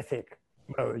of mythic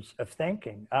modes of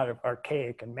thinking out of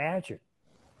archaic and magic.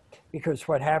 Because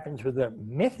what happens with a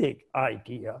mythic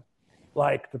idea,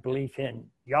 like the belief in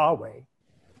Yahweh,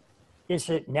 is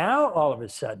that now all of a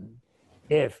sudden,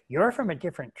 if you're from a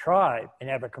different tribe and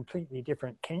have a completely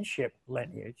different kinship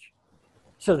lineage,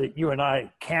 so that you and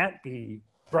I can't be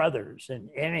brothers in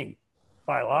any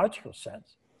biological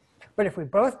sense, but if we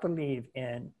both believe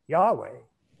in Yahweh,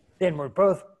 then we're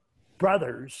both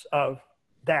brothers of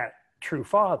that true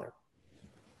Father.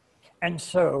 And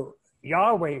so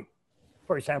Yahweh,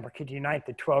 for example, could unite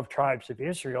the 12 tribes of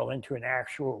Israel into an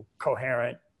actual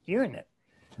coherent unit.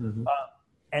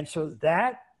 And so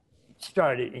that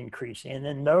started increasing. And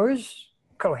then those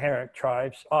coherent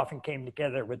tribes often came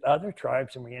together with other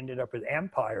tribes, and we ended up with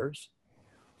empires.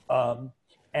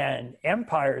 And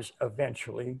empires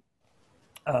eventually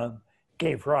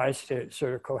gave rise to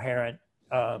sort of coherent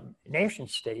nation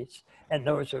states, and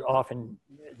those would often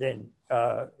then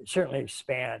certainly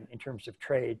expand in terms of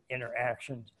trade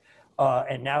interactions.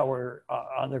 And now we're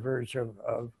on the verge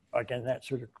of again, that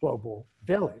sort of global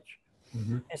village.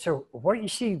 And so what you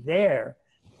see there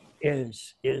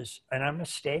is an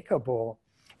unmistakable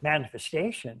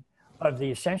manifestation of the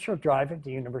essential drive of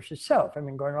the universe itself. I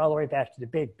mean, going all the way back to the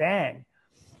Big Bang,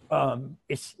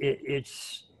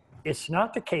 it's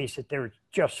not the case that there are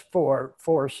just four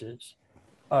forces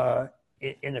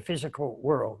in the physical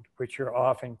world, which are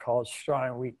often called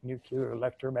strong, weak, nuclear,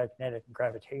 electromagnetic, and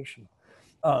gravitational.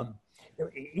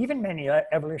 Even many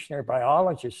evolutionary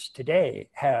biologists today,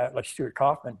 like Stuart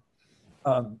Kaufman,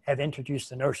 have introduced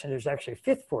the notion there's actually a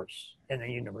fifth force in the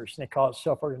universe, and they call it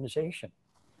self-organization.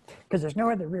 because there's no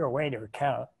other real way to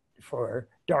account for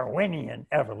Darwinian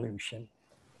evolution,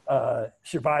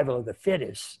 survival of the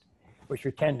fittest, which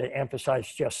we tend to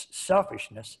emphasize just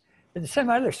selfishness. But there's some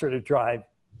other sort of drive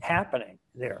happening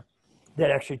there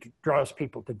that actually draws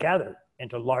people together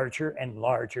into larger and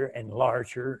larger and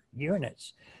larger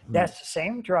units. That's the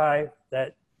same drive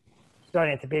that,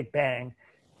 starting at the Big Bang,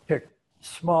 took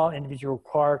small individual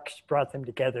quarks, brought them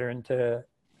together into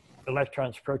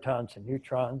electrons, protons, and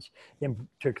neutrons, then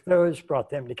took those,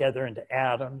 brought them together into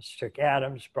atoms, took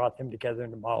atoms, brought them together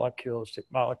into molecules, took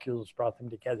molecules, brought them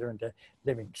together into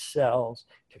living cells,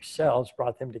 took cells,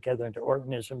 brought them together into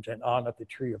organisms, and on up the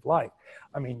tree of life.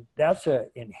 I mean, that's an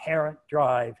inherent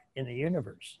drive in the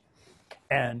universe.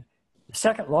 And the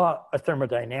second law of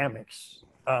thermodynamics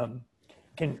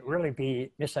can really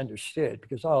be misunderstood,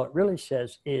 because all it really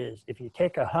says is, if you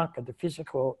take a hunk of the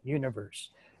physical universe,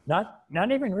 not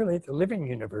even really the living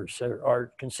universe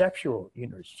or conceptual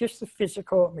universe, just the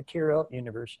physical material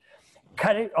universe,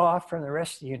 cut it off from the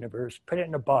rest of the universe, put it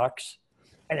in a box,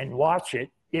 and then watch it,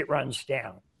 it runs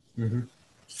down.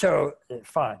 So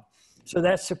fine. So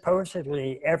that's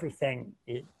supposedly everything.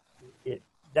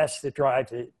 That's the drive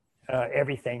that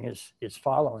everything is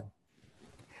following.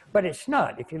 But it's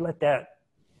not. If you let that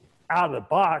out of the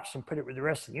box and put it with the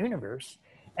rest of the universe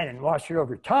and then watch it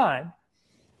over time,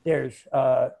 there's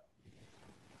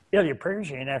Ilya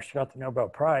Prigogine actually got the Nobel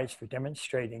Prize for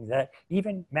demonstrating that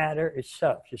even matter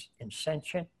itself, just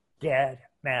insentient dead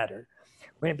matter,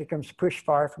 when it becomes pushed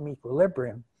far from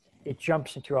equilibrium, it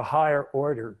jumps into a higher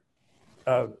order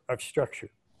of structure.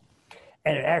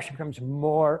 And it actually becomes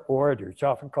more order. It's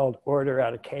often called order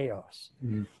out of chaos.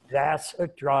 That's a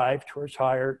drive towards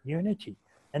higher unity.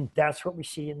 And that's what we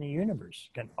see in the universe,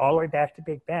 again, all the way back to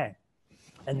Big Bang.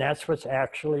 And that's what's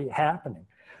actually happening.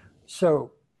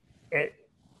 So it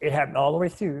happened all the way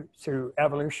through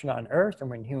evolution on Earth. And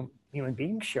when human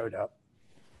beings showed up,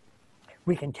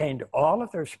 we contained all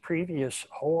of those previous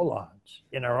holons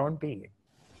in our own being.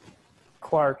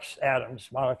 Quarks, atoms,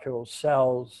 molecules,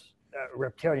 cells,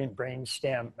 reptilian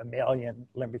brainstem, mammalian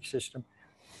limbic system.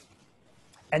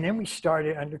 And then we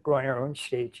started undergoing our own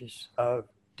stages of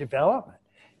development.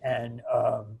 And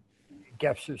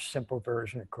Gebser's simple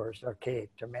version, of course,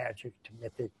 archaic to magic to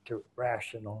mythic to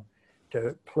rational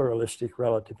to pluralistic,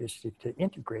 relativistic to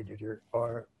integrated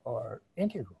or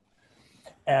integral.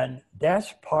 And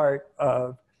that's part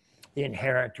of the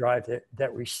inherent drive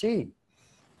that we see.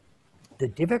 The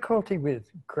difficulty with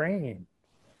grain,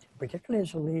 particularly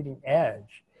as a leading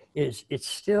edge, is it's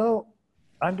still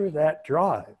under that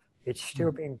drive. It's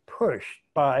still being pushed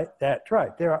by that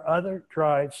drive. There are other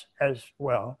drives as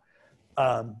well.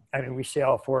 I mean, we say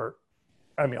all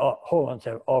holons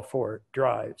have all four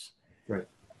drives. Right.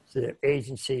 So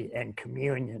agency and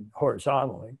communion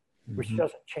horizontally, which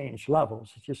doesn't change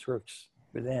levels, it just works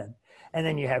within. And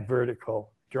then you have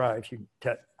vertical drives. You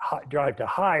drive to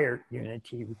higher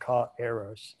unity, we call it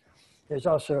eros. There's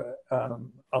also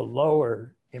a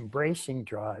lower embracing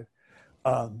drive.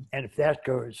 And if that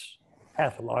goes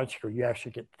pathological, you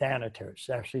actually get thanatos,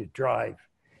 actually drive.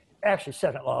 Actually,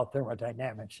 second law of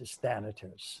thermodynamics is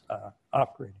thanatos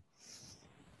operating.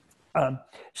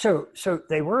 So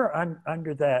they were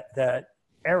under that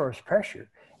eros pressure,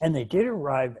 and they did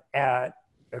arrive at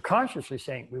consciously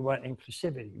saying, we want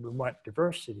inclusivity, we want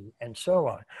diversity, and so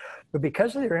on. But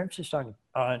because of their emphasis on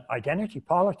identity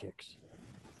politics,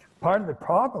 part of the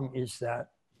problem is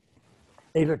that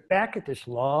they look back at this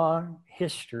long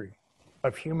history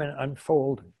of human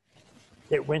unfolding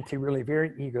that went through really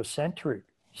very egocentric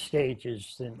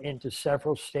stages and into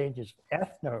several stages of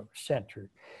ethnocentric.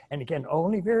 And again,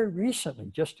 only very recently,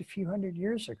 just a few hundred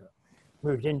years ago,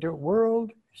 moved into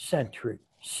world-centric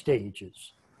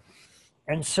stages.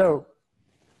 And so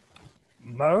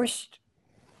most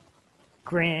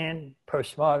grand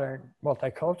postmodern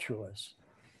multiculturalists,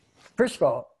 first of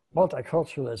all,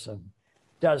 multiculturalism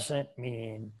doesn't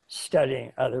mean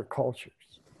studying other cultures.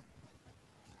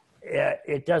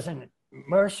 It doesn't,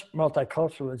 most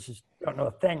multiculturalists don't know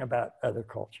a thing about other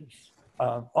cultures.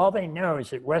 All they know is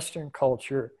that Western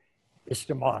culture is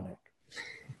demonic.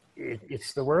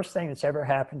 It's the worst thing that's ever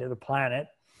happened to the planet,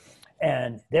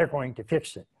 and they're going to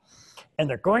fix it. And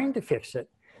they're going to fix it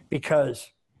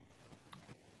because,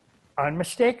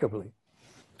 unmistakably,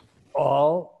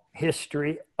 all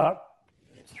history up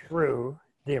through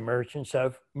the emergence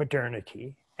of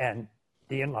modernity and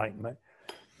the Enlightenment,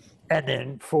 and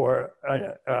then for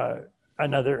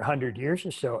another 100 years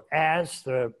or so, as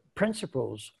the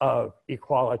principles of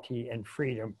equality and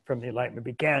freedom from the Enlightenment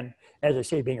began, as I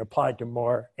say, being applied to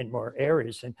more and more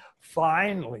areas, and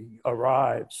finally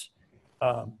arrives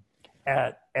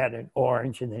at an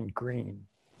orange and then green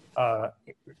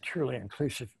truly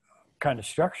inclusive kind of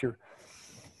structure.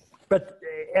 But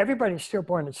everybody's still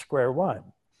born at square one.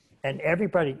 And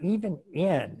everybody, even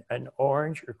in an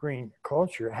orange or green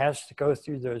culture, has to go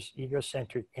through those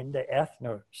egocentric into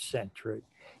ethnocentric,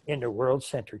 into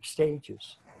world-centric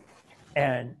stages.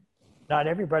 And not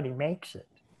everybody makes it.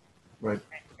 Right.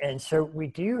 And so we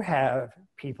do have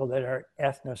people that are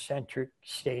ethnocentric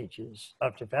stages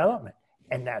of development,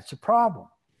 and that's a problem.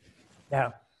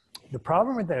 Now, the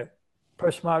problem with the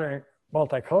postmodern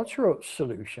multicultural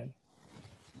solution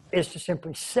is to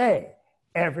simply say,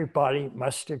 everybody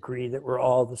must agree that we're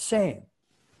all the same.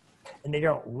 And they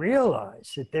don't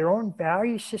realize that their own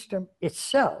value system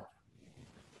itself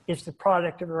is the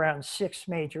product of around 6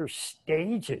 major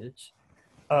stages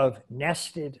of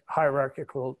nested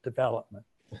hierarchical development.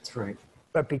 That's right.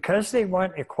 But because they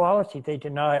want equality, they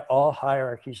deny all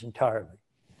hierarchies entirely.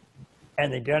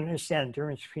 And they don't understand the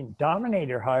difference between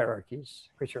dominator hierarchies,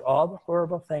 which are all the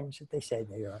horrible things that they say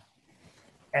they are,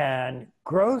 and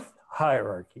growth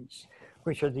hierarchies,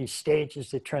 which are these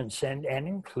stages that transcend and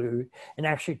include and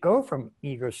actually go from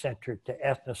egocentric to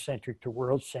ethnocentric to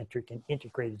world-centric and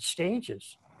integrated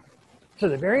stages. So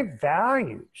the very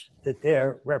values that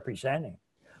they're representing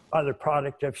are the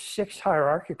product of 6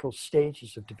 hierarchical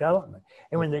stages of development.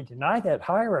 And when they deny that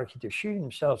hierarchy, they're shooting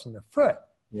themselves in the foot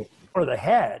or the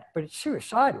head, but it's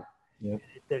suicidal.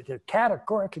 They're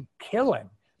categorically killing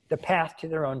the path to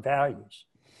their own values.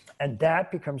 And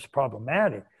that becomes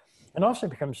problematic and also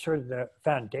becomes sort of the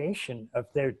foundation of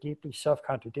their deeply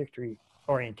self-contradictory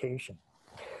orientation.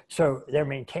 So they're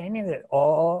maintaining that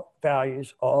all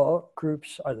values, all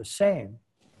groups are the same,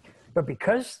 but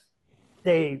because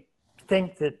they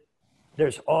think that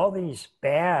there's all these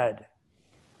bad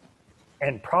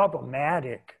and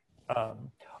problematic,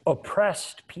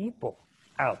 oppressed people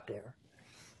out there,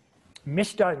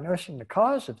 misdiagnosing the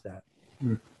cause of that,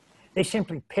 they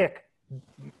simply pick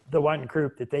the one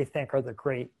group that they think are the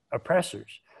great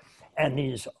oppressors. And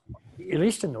these, at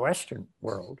least in the Western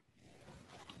world,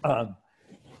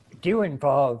 do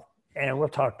involve, and we'll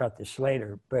talk about this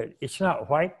later, but it's not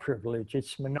white privilege,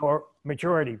 it's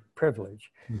majority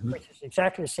privilege, which is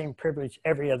exactly the same privilege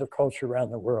every other culture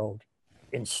around the world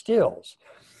instills.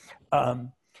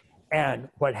 And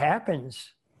what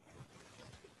happens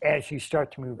as you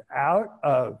start to move out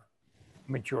of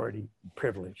majority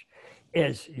privilege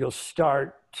is you'll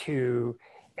start to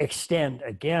extend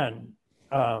again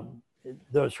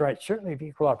those rights, certainly of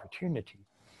equal opportunity,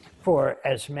 for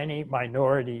as many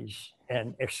minorities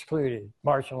and excluded,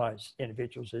 marginalized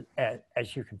individuals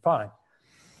as you can find.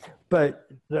 But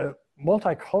the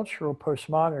multicultural,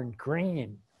 postmodern,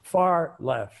 green, far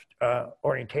left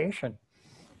orientation,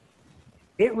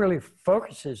 it really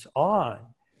focuses on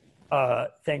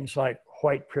things like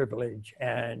white privilege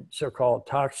and so-called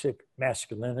toxic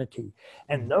masculinity.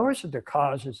 And those are the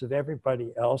causes of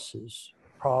everybody else's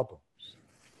problems.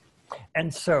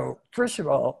 And so, first of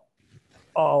all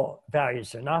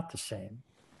values are not the same,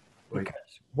 because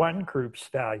one group's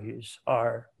values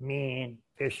are mean,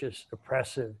 vicious,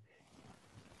 oppressive,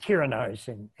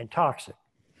 tyrannizing, and toxic.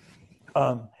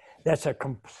 That's a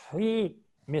complete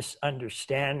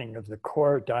misunderstanding of the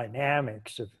core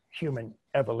dynamics of human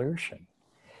evolution,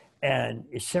 and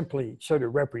is simply sort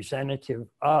of representative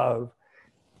of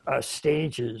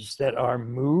stages that are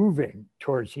moving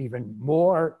towards even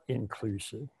more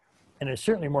inclusive, and is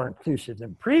certainly more inclusive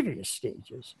than previous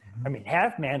stages. I mean,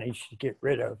 have managed to get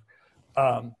rid of,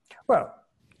 well,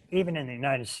 even in the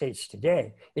United States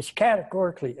today, it's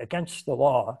categorically against the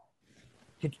law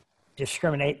to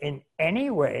discriminate in any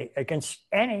way against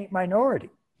any minority.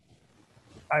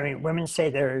 I mean, women say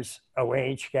there's a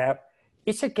wage gap.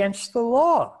 It's against the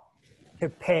law to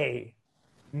pay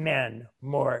men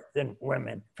more than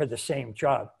women for the same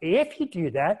job. If you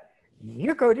do that,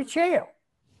 you go to jail.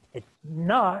 It's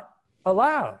not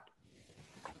allowed.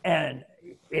 And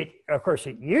of course,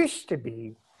 it used to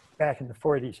be back in the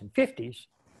 40s and 50s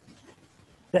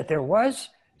that there was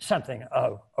something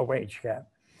of a wage gap,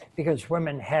 because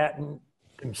women hadn't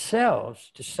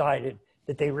themselves decided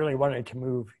that they really wanted to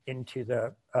move into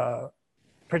the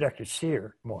productive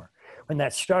sphere more. When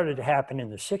that started to happen in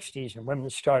the 60s and women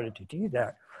started to do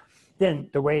that, then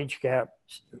the wage gap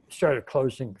started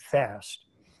closing fast.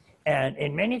 And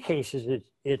in many cases,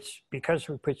 it's because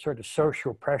we put sort of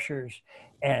social pressures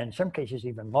and in some cases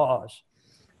even laws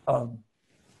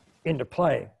into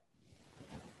play.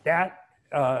 That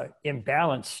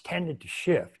imbalance tended to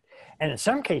shift. And in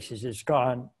some cases, it's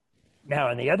gone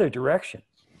now in the other direction.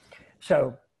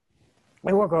 So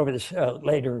we will go over this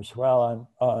later as well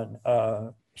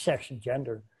on sex and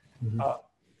gender.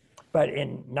 But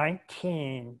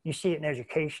you see it in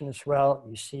education as well.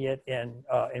 You see it in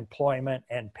employment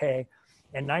and pay.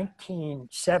 In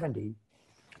 1970,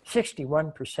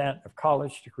 61% of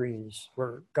college degrees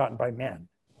were gotten by men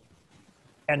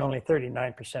and only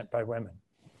 39% by women.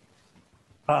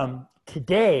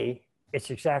 Today, it's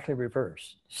exactly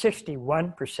reversed.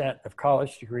 61% of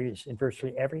college degrees in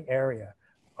virtually every area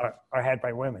are had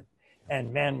by women,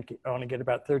 and men only get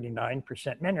about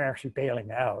 39%. Men are actually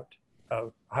bailing out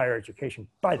of higher education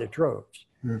by the droves,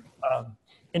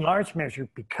 in large measure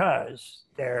because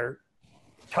their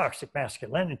toxic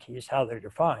masculinity is how they're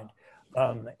defined.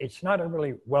 It's not a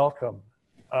really welcome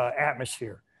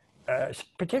atmosphere,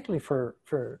 particularly for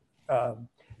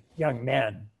young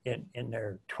men in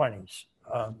their 20s.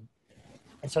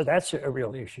 And so that's a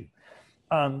real issue.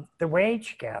 The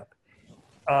wage gap,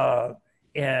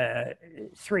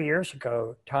 3 years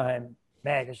ago, Time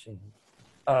magazine,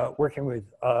 working with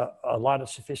a lot of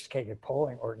sophisticated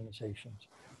polling organizations,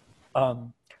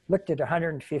 looked at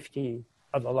 150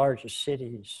 of the largest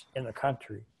cities in the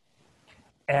country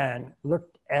and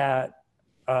looked at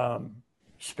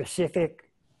specific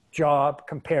job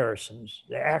comparisons,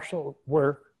 the actual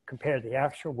work, compared the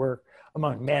actual work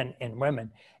among men and women.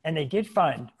 And they did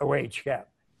find a wage gap.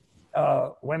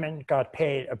 Women got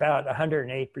paid about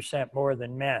 108% more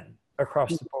than men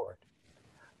across the board.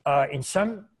 In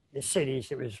some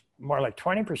cities, it was more like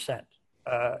 20%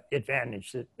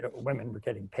 advantage that women were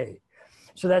getting paid.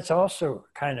 So that's also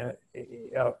kind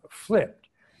of flipped.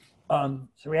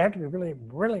 So we have to be really,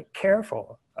 really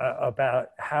careful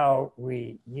about how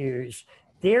we use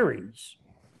theories,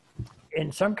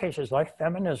 in some cases like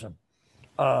feminism,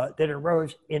 that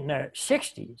arose in the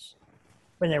 60s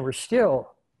when there were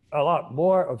still a lot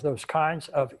more of those kinds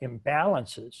of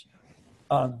imbalances.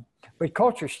 But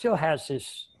culture still has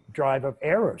this drive of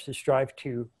errors, this drive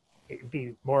to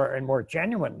be more and more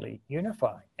genuinely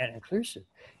unifying and inclusive.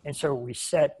 And so we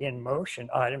set in motion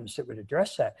items that would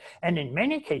address that. And in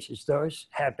many cases, those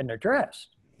have been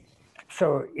addressed.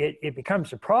 So it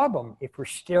becomes a problem if we're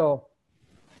still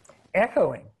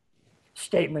echoing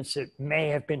statements that may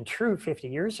have been true 50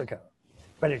 years ago,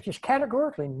 but are just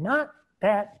categorically not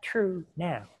that true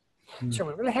now. So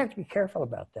we really have to be careful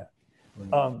about that.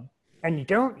 And you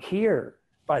don't hear,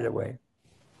 by the way,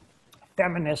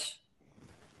 feminists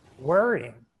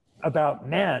worrying about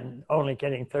men only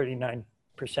getting 39%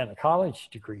 of college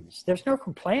degrees. There's no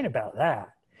complaint about that.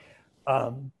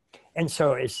 And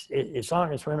so as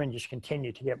long as women just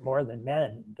continue to get more than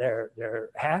men, they're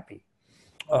happy.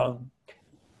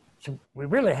 So we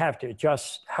really have to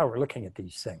adjust how we're looking at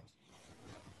these things.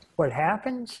 What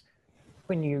happens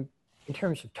when you, in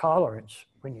terms of tolerance,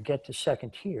 when you get to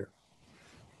second tier,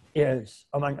 is,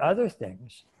 among other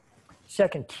things,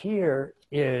 second tier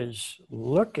is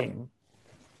looking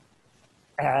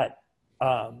at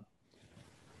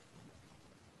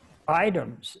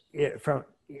items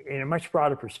in a much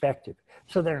broader perspective.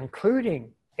 So they're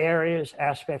including areas,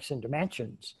 aspects, and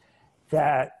dimensions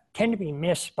that tend to be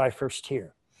missed by first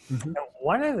tier. And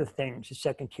one of the things the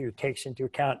second tier takes into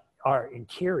account are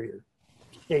interior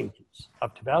stages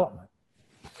of development.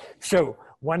 So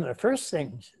one of the first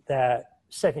things that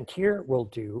second tier will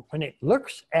do when it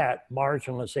looks at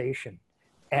marginalization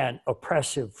and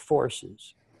oppressive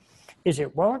forces is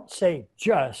it won't say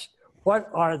just what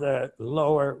are the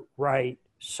lower right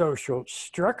social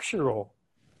structural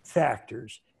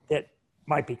factors that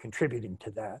might be contributing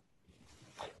to that,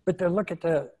 but they'll look at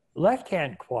the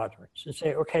left-hand quadrants and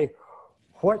say, okay,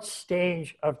 what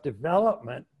stage of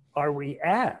development are we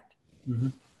at?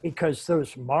 Because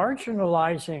those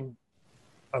marginalizing,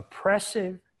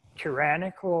 oppressive,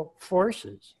 tyrannical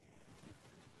forces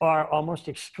are almost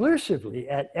exclusively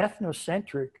at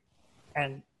ethnocentric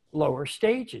and lower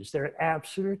stages. They're at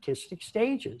absolutistic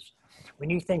stages. When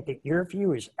you think that your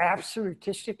view is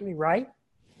absolutistically right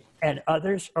and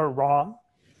others are wrong,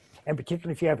 and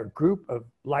particularly if you have a group of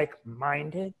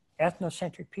like-minded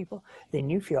ethnocentric people, then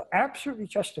you feel absolutely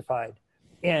justified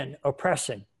in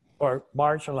oppressing or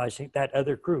marginalizing that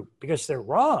other group because they're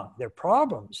wrong, they're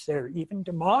problems, they're even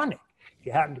demonic if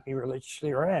you happen to be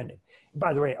religiously oriented. And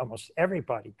by the way, almost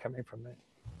everybody coming from an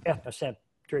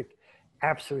ethnocentric,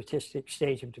 absolutistic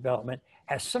stage of development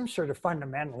has some sort of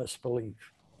fundamentalist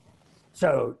belief.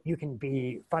 So you can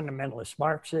be fundamentalist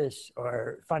Marxist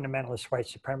or fundamentalist white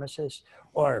supremacist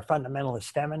or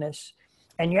fundamentalist feminist,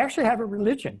 and you actually have a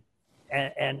religion,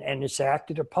 and it's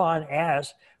acted upon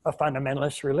as a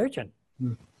fundamentalist religion.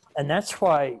 And that's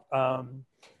why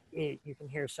you can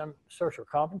hear some social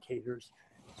commentators,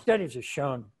 studies have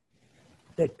shown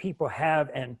that people have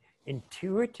an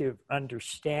intuitive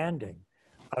understanding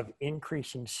of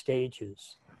increasing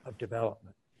stages of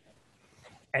development.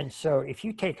 And so if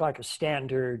you take like a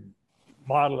standard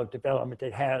model of development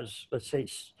that has, let's say,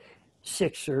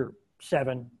 6 or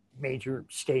 7 major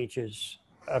stages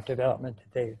of development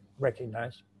that they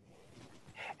recognize,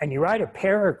 and you write a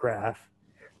paragraph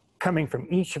coming from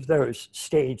each of those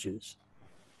stages.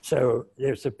 So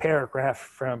there's a paragraph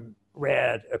from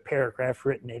red, a paragraph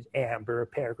written in amber, a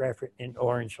paragraph written in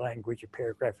orange language, a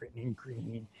paragraph written in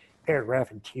green, a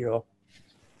paragraph in teal.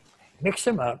 Mix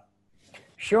them up,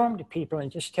 show them to people,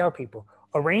 and just tell people,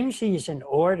 arrange these in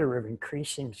order of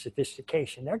increasing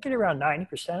sophistication. They'll get around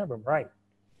 90% of them right.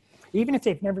 Even if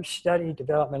they've never studied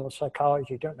developmental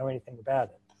psychology, don't know anything about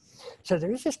it. So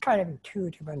there's this kind of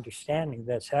intuitive understanding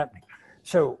that's happening.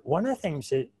 So one of the things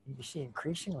that you see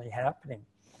increasingly happening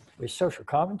with social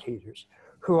commentators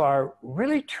who are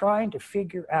really trying to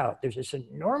figure out, there's this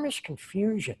enormous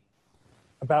confusion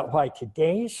about why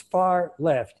today's far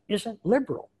left isn't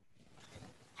liberal.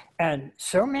 And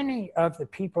so many of the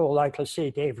people, like, let's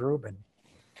say, Dave Rubin,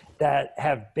 that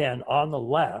have been on the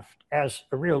left as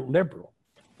a real liberal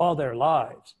all their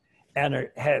lives and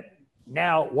have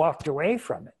now walked away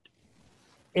from it,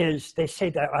 is they say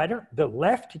that the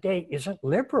left today isn't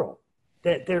liberal,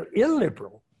 that they're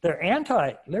illiberal, they're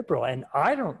anti-liberal, and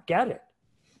I don't get it.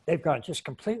 They've gone just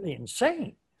completely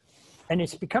insane. And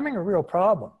it's becoming a real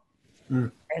problem.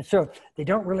 Mm. And so they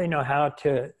don't really know how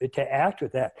to act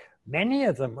with that. Many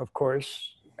of them, of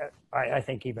course, I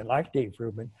think even like Dave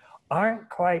Rubin, aren't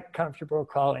quite comfortable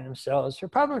calling themselves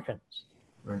Republicans.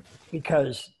 Right.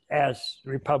 Because as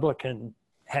Republican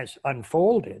has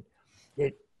unfolded,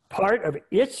 part of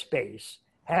its base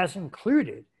has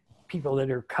included people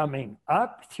that are coming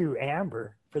up through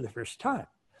amber for the first time.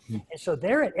 Mm. And so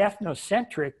they're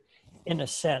ethnocentric in a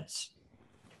sense,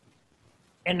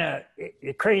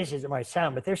 crazy as it might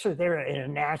sound, but they're in a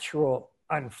natural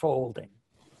unfolding.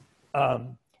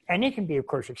 And it can be, of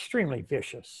course, extremely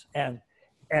vicious. And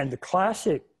the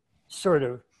classic sort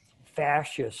of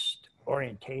fascist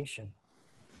orientation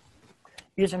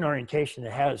is an orientation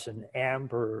that has an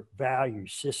amber value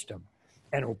system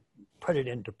and will put it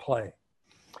into play,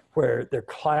 where the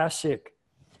classic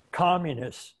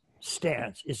communist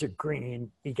stance is a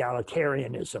green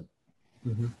egalitarianism.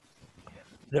 Mm-hmm.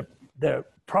 The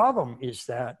problem is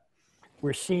that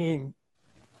we're seeing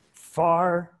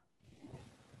far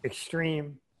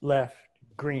extreme left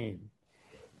green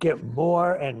get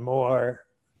more and more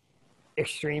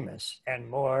extremist and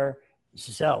more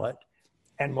zealot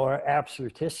and more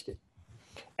absolutistic.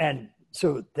 And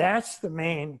so that's the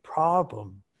main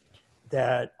problem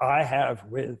that I have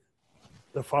with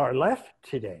the far left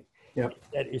today. Yep.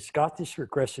 That it's got this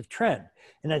regressive trend.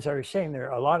 And as I was saying, there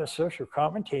are a lot of social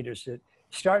commentators that,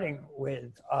 starting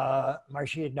with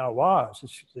Maajid Nawaz,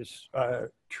 this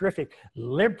terrific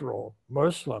liberal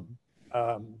Muslim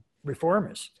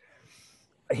reformist,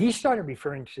 he started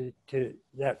referring to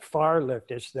that far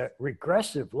left as the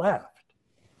regressive left,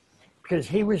 because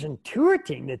he was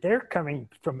intuiting that they're coming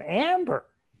from amber.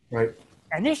 Right.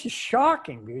 And this is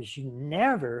shocking, because you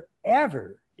never,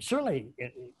 ever, certainly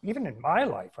even in my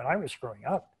life when I was growing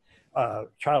up,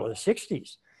 child of the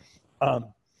 60s,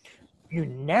 you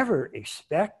never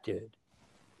expected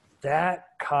that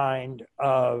kind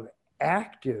of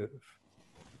active,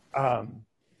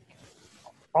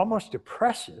 almost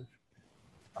oppressive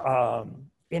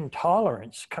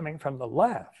intolerance coming from the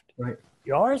left. Right.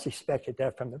 You always expected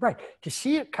that from the right. To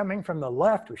see it coming from the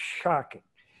left was shocking.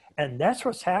 And that's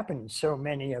what's happened to so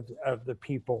many of the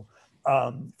people,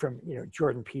 from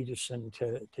Jordan Peterson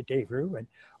to Dave Rubin,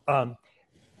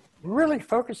 really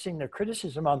focusing their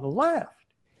criticism on the left.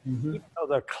 Mm-hmm. Even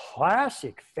though the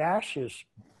classic fascist,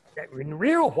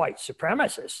 real white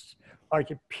supremacists are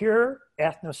the pure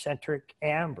ethnocentric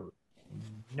amber.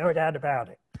 No doubt about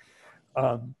it.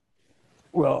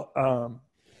 We'll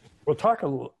talk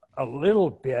a little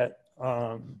bit,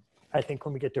 I think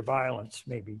when we get to violence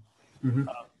maybe, mm-hmm.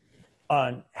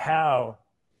 On how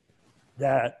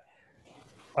that,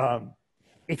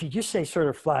 if you just say sort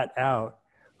of flat out,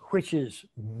 which is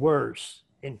worse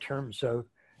in terms of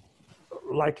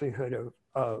likelihood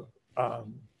of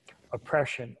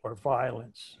oppression or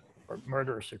violence or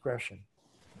murderous aggression.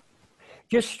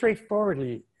 Just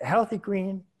straightforwardly, healthy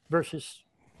green versus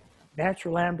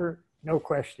natural amber, no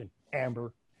question,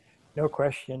 amber, no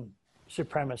question,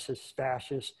 supremacist,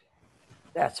 fascist,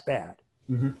 that's bad.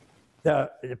 Mm-hmm.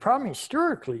 The problem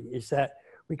historically is that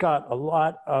we got a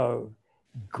lot of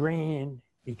green,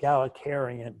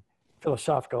 egalitarian,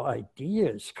 philosophical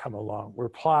ideas come along, were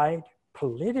applied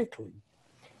politically,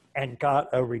 and got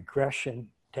a regression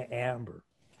to amber.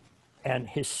 And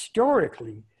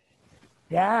historically,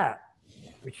 that,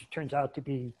 which turns out to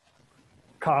be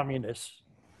communist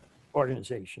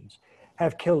organizations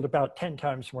have killed about 10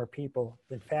 times more people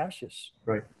than fascists.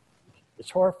 Right. It's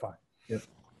horrifying. Yep.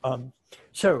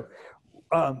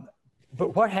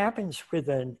 But what happens with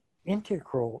an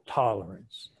integral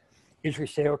tolerance is we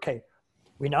say, okay,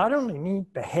 we not only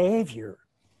need behavior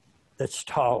that's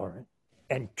tolerant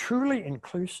and truly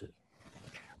inclusive,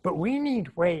 but we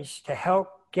need ways to help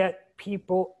get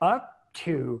people up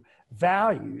to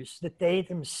values that they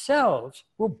themselves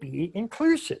will be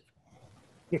inclusive.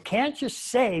 You can't just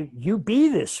say, you be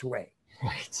this way.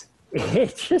 Right.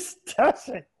 It just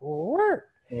doesn't work.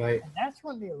 Right. And that's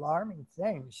one of the alarming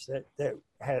things that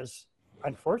has,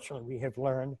 unfortunately, we have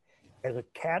learned as a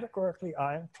categorically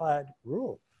ironclad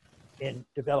rule in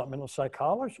developmental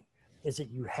psychology, is that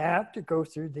you have to go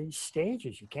through these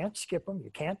stages. You can't skip them,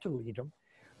 you can't delete them,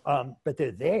 but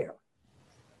they're there.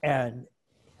 And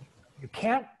you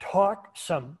can't talk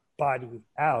somebody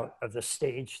out of the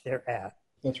stage they're at.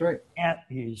 That's right. You can't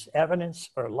use evidence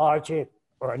or logic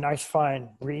or a nice fine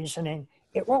reasoning.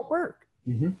 It won't work.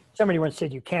 Mm-hmm. Somebody once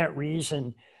said you can't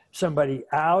reason somebody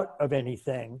out of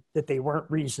anything that they weren't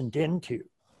reasoned into.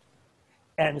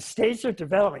 And stage of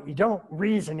development, you don't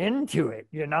reason into it.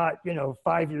 You're not,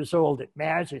 5 years old at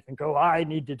magic and go, I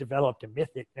need to develop the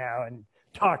mythic now and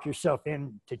talk yourself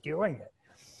into doing it.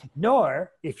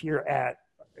 Nor if you're at,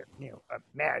 a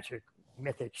magic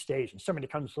mythic stage and somebody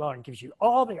comes along and gives you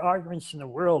all the arguments in the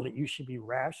world that you should be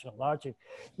rational logic,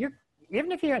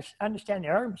 even if you understand the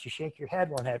arguments, you shake your head,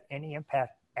 won't have any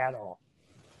impact at all.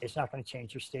 It's not going to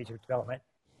change your stage of development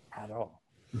at all.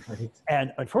 Right.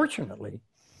 And unfortunately,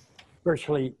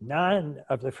 virtually none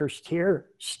of the first tier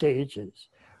stages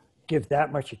give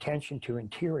that much attention to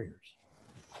interiors.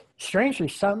 Strangely,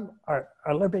 some are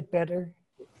a little bit better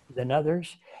than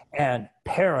others. And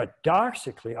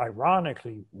paradoxically,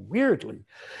 ironically, weirdly,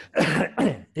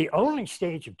 the only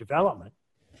stage of development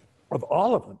of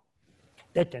all of them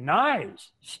that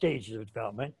denies stages of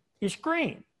development is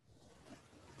green.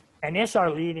 And it's our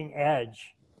leading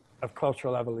edge of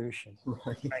cultural evolution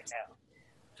right now.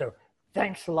 So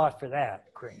thanks a lot for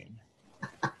that, green.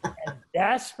 And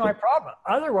that's my problem.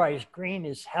 Otherwise, green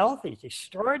is healthy. It's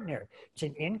extraordinary. It's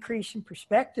an increase in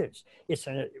perspectives. It's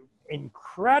an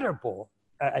incredible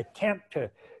attempt to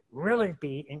really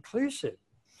be inclusive.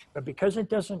 But because it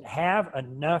doesn't have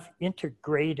enough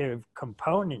integrative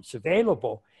components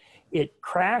available, it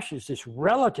crashes, this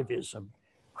relativism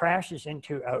crashes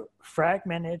into a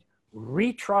fragmented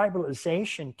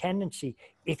retribalization tendency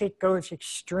if it goes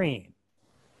extreme.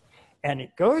 And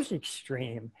it goes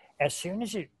extreme as soon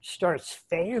as it starts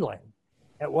failing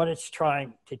at what it's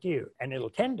trying to do. And it'll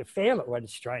tend to fail at what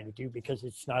it's trying to do because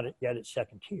it's not yet at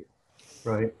second tier.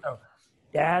 Right. So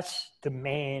that's the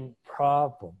main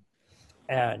problem.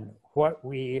 And what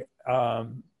we,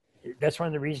 that's one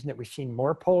of the reasons that we've seen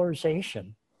more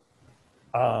polarization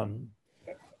than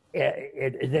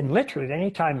literally at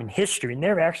any time in history. And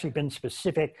there have actually been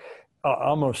specific,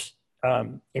 almost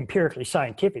empirically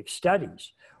scientific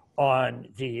studies on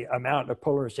the amount of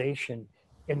polarization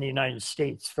in the United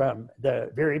States from the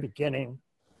very beginning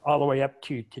all the way up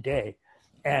to today.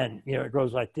 And, it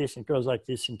goes like this and goes like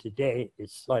this, and today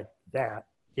it's like that.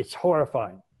 It's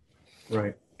horrifying.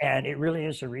 Right. And it really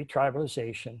is a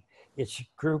retribalization. It's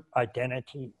group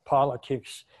identity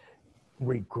politics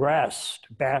regressed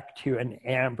back to an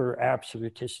amber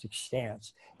absolutistic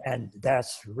stance. And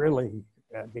that's really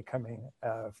becoming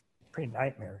pretty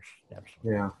nightmarish.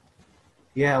 Actually. Yeah.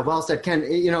 Yeah, well said, Ken.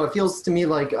 It feels to me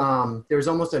like there's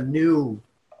almost a new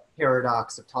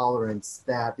paradox of tolerance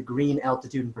that the green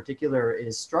altitude in particular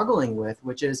is struggling with,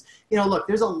 which is, look,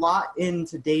 there's a lot in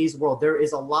today's world. There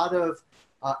is a lot of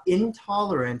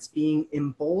intolerance being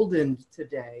emboldened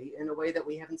today in a way that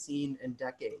we haven't seen in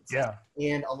decades. Yeah.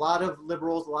 And a lot of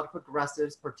liberals, a lot of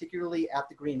progressives, particularly at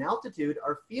the green altitude,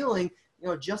 are feeling,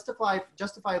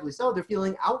 justifiably so, they're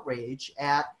feeling outrage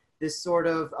at this sort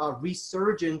of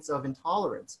resurgence of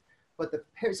intolerance. But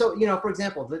for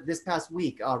example, this past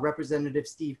week, Representative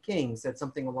Steve King said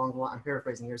something along the line, I'm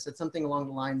paraphrasing here, said something along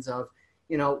the lines of,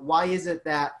 why is it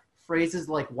that phrases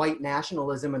like white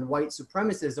nationalism and white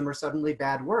supremacism are suddenly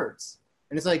bad words?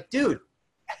 And it's like, dude,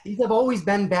 these have always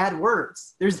been bad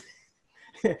words.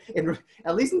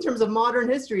 At least in terms of modern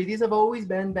history, these have always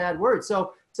been bad words.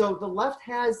 So the left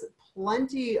has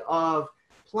plenty of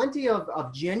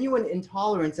genuine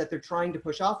intolerance that they're trying to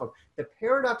push off of. The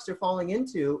paradox they're falling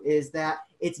into is that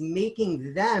it's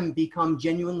making them become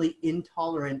genuinely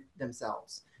intolerant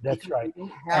themselves. That's right. They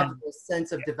don't have a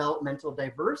sense of developmental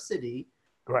diversity.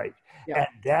 Right. Yeah. And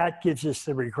that gives us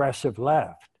the regressive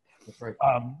left. That's right.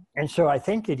 And so I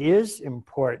think it is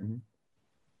important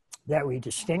that we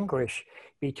distinguish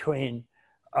between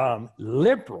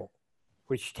liberal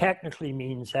which technically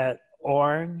means that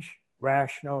orange,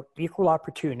 rational, equal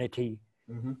opportunity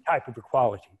type of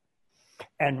equality,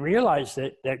 and realize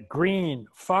that green,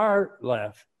 far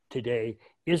left today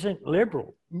isn't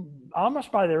liberal, almost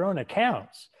by their own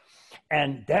accounts.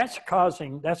 And that's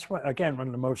what, again, one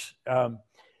of the most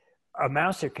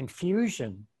amounts of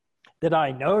confusion that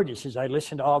I notice as I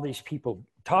listen to all these people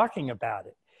talking about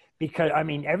it. Because, I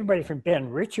mean, everybody from Ben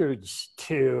Richards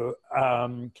to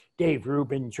Dave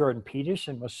Rubin, Jordan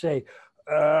Peterson will say,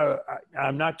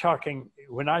 I'm not talking,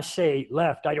 when I say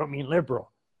left, I don't mean liberal.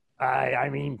 I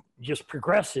mean just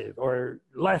progressive or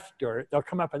left, or they'll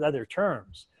come up with other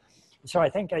terms. So I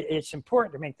think it's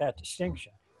important to make that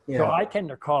distinction. Yeah. So I tend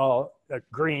to call a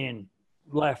green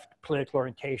left political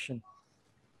orientation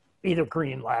either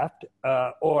green left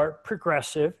or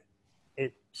progressive.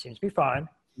 It seems to be fine,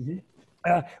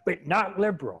 but not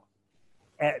liberal,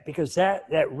 because that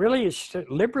really is,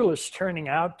 liberal is turning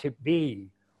out to be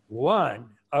one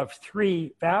of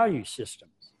three value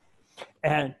systems.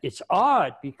 And it's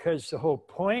odd because the whole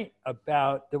point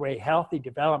about the way healthy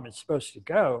development is supposed to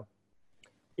go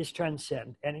is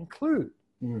transcend and include.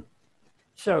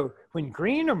 So when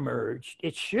green emerged,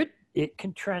 it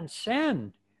can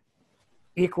transcend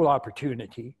equal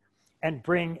opportunity and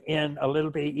bring in a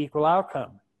little bit of equal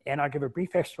outcome. And I'll give a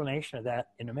brief explanation of that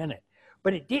in a minute.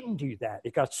 But it didn't do that.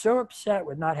 It got so upset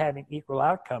with not having equal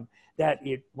outcome that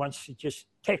it wants to just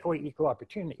take away equal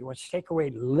opportunity. It wants to take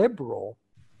away liberal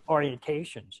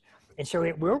orientations. And so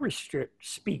it will restrict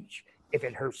speech if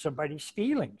it hurts somebody's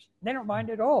feelings. They don't mind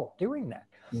at all doing that.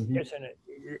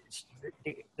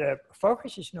 The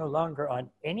focus is no longer on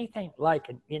anything like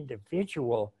an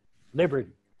individual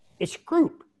liberty. It's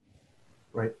group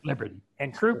liberty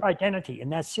and group identity,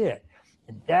 and that's it.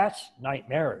 And that's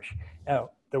nightmarish. Now,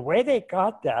 the way they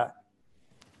got that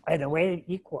and the way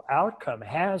equal outcome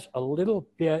has a little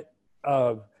bit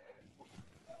of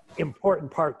important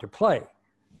part to play.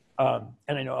 And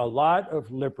I know a lot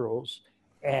of liberals,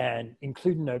 and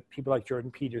including the people like Jordan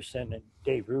Peterson and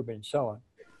Dave Rubin and so on,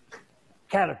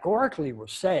 categorically will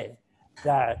say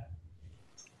that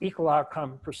equal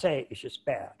outcome per se is just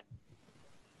bad.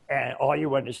 And all you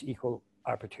want is equal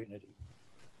opportunity.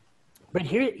 But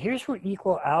here's where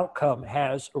equal outcome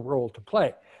has a role to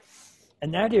play.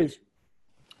 And that is,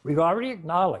 we've already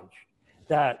acknowledged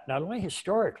that not only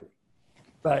historically,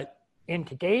 but in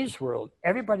today's world,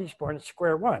 everybody's born at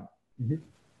square one.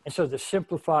 And so the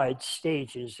simplified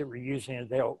stages that we're using,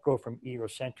 they'll go from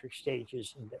egocentric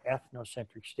stages into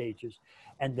ethnocentric stages,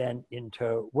 and then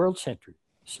into world-centric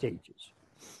stages.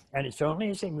 And it's only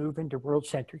as they move into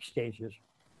world-centric stages,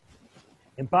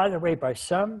 and by the way, by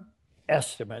some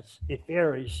estimates, it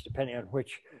varies depending on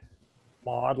which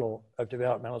model of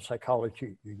developmental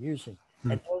psychology you're using.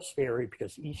 And those vary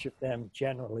because each of them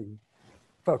generally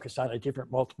focus on a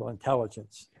different multiple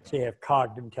intelligence. So you have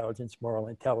cognitive intelligence, moral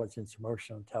intelligence,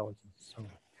 emotional intelligence, so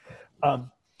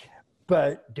on.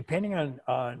 But depending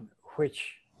on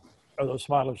which of those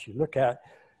models you look at,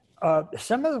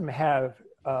 some of them have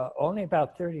only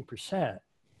about 30%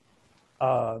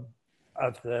 of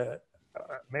the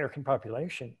American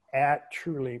population at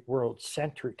truly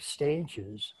world-centric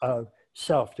stages of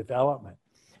self-development.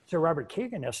 So Robert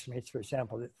Kagan estimates, for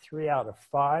example, that 3 out of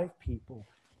 5 people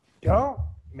don't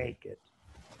make it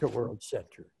to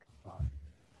world-centric.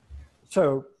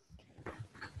 So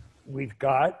we've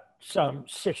got some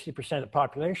 60% of the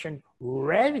population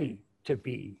ready to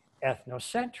be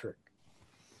ethnocentric,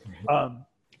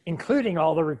 including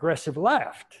all the regressive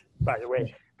left, by the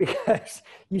way, because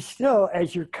you still,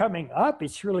 as you're coming up,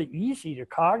 it's really easy to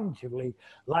cognitively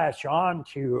latch on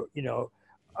to,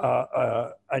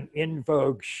 an in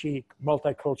vogue, chic,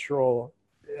 multicultural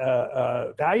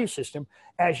value system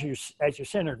as your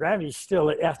center of gravity is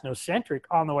still ethnocentric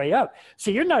on the way up.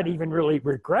 So you're not even really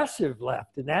regressive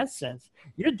left in that sense.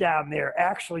 You're down there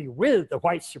actually with the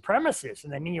white supremacists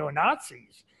and the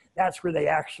neo-Nazis. That's where they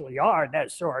actually are,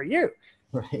 and so are you.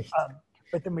 Right.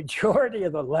 But the majority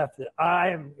of the left that I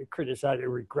am criticizing,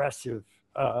 regressive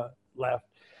left,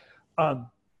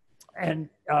 and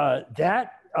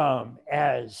that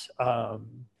as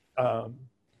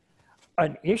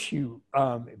an issue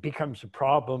becomes a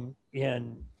problem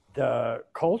in the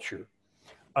culture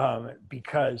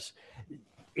because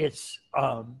it's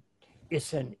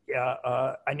an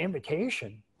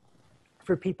invitation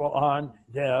for people on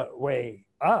the way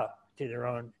up to their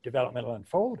own developmental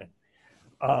unfolding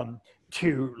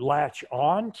to latch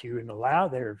on to and allow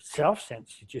their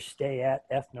self-sense to just stay at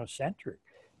ethnocentric,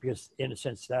 because in a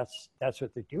sense that's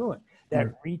what they're doing.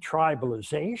 That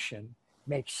retribalization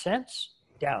makes sense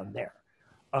down there.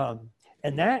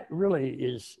 And that really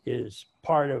is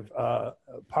part of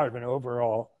an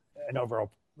overall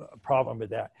problem with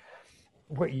that.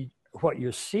 What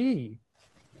you see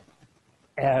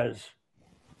as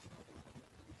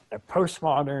a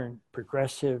postmodern,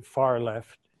 progressive, far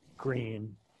left,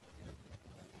 green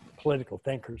political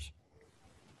thinkers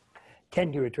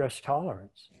tend to address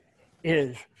tolerance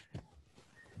is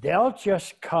they'll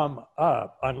just come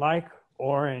up, unlike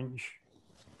Orange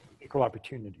equal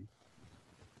opportunity,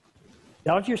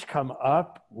 they'll just come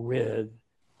up with,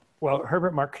 well,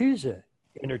 Herbert Marcuse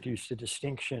introduced a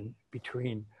distinction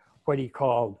between what he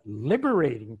called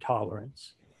liberating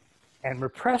tolerance and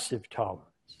repressive tolerance.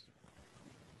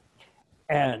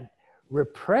 And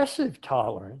repressive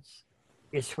tolerance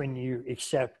is when you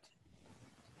accept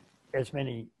as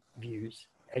many views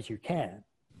as you can.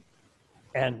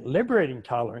 And liberating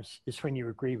tolerance is when you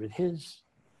agree with his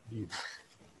views.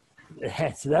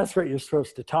 And so that's what you're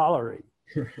supposed to tolerate.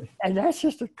 And that's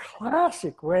just a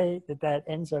classic way that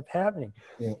ends up happening.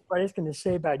 Yeah. What I was going to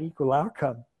say about equal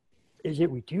outcome is that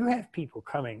we do have people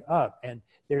coming up, and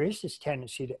there is this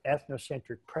tendency to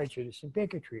ethnocentric prejudice and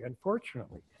bigotry,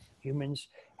 unfortunately. Humans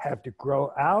have to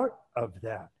grow out of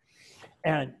that.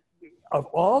 And of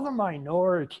all the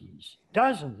minorities,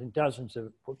 dozens and dozens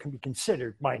of what can be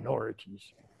considered minorities,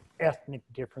 ethnic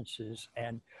differences,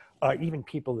 and even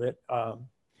people that,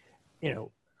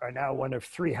 are now one of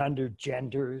 300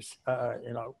 genders,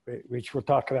 which we'll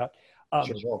talk about.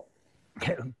 Sure.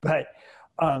 But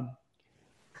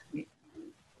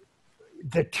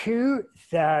the two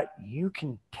that you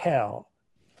can tell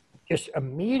just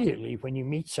immediately when you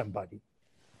meet somebody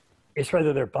is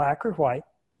whether they're black or white,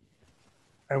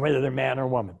 and whether they're man or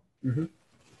woman. Mm-hmm.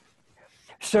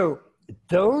 So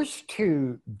those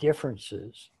two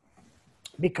differences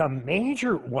become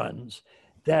major ones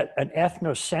that an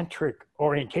ethnocentric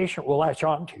orientation will latch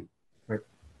onto. Right.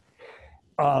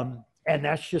 And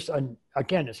that's just,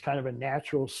 again, it's kind of a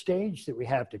natural stage that we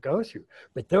have to go through.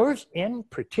 But those in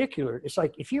particular, it's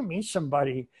like if you meet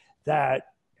somebody that,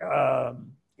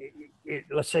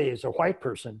 let's say is a white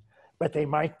person, but they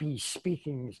might be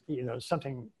speaking,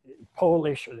 something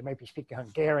Polish, or they might be speaking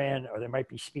Hungarian, or they might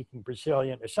be speaking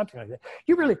Brazilian, or something like that.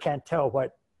 You really can't tell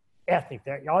what ethnic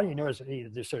they're. All you know is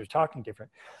that they're sort of talking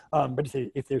different. But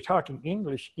if they're talking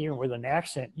English, even with an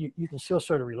accent, you can still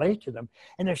sort of relate to them.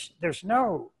 And there's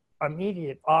no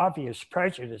immediate obvious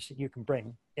prejudice that you can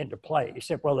bring into play,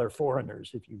 except, well, they're foreigners,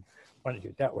 if you want to do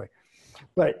it that way.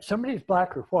 But somebody's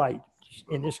black or white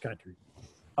in this country,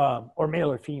 or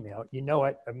male or female, you know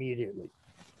it immediately.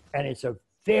 And it's a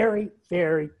very,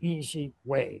 very easy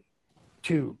way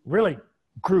to really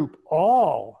group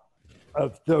all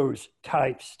of those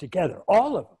types together,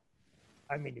 all of them.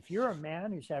 I mean, if you're a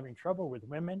man who's having trouble with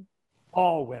women,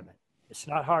 all women, it's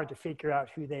not hard to figure out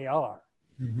who they are.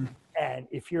 Mm-hmm. And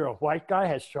if you're a white guy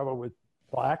has trouble with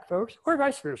black folks, or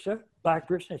vice versa, black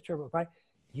person has trouble with white,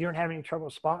 you don't have any trouble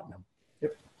spotting them.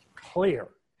 Yep. Clear.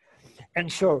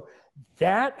 And so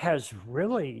that has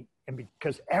really, and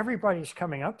because everybody's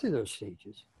coming up to those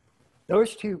stages,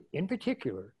 those two in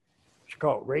particular, which are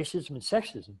called racism and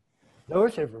sexism,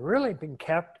 those have really been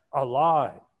kept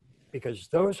alive because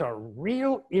those are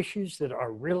real issues that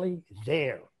are really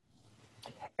there.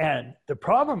 And the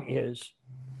problem is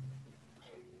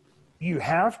you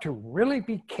have to really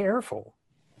be careful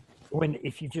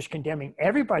if you're just condemning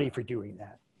everybody for doing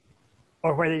that,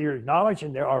 or whether you're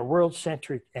acknowledging there are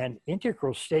world-centric and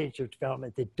integral stages of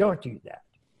development that don't do that.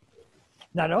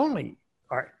 Not only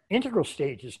are integral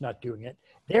stages not doing it,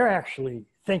 they're actually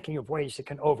thinking of ways that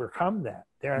can overcome that.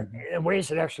 There are ways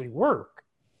that actually work.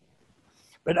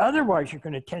 But otherwise, you're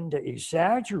going to tend to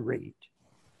exaggerate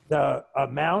the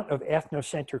amount of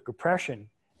ethnocentric oppression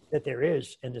that there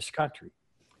is in this country.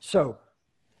 So,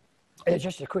 it's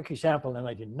just a quick example, and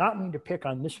I did not mean to pick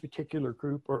on this particular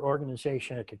group or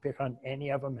organization. I could pick on any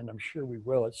of them, and I'm sure we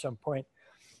will at some point.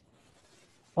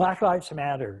 Black Lives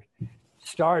Matter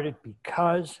started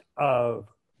because of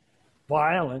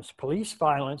violence, police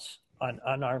violence on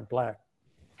unarmed black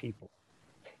people.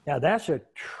 Now, that's a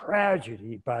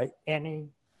tragedy by any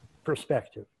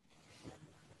perspective.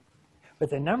 But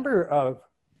the number of,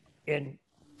 in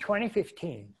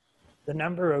 2015, the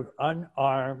number of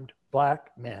unarmed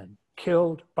black men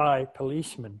killed by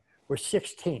policemen were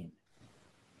 16.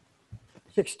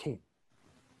 16.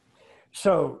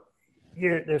 So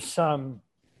there's some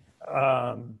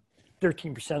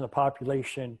 13% of the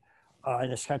population in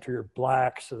this country are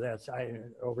black, so that's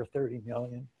over 30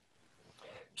 million.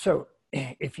 So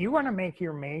if you want to make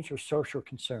your major social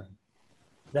concern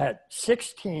that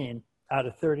 16 out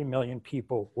of 30 million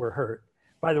people were hurt,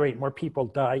 by the way, more people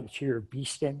die each year of bee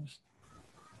stings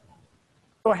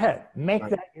Go ahead, make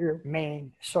Right. that your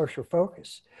main social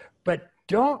focus, but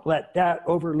don't let your main social focus. But don't let that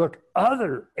overlook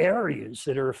other areas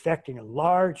that are affecting a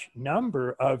large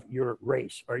number of your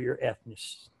race or your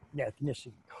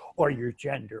ethnicity or your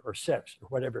gender or sex or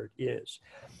whatever it is.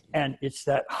 And it's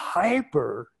that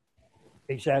hyper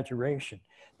exaggeration.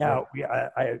 Now,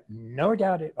 I have no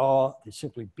doubt at all that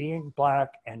simply being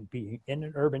Black and being in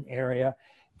an urban area,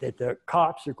 that the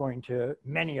cops are going to,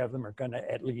 many of them are going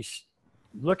to at least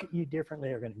look at you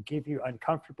differently, are going to give you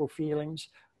uncomfortable feelings.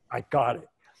 I got it.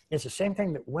 It's the same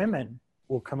thing that women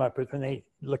will come up with when they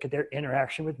look at their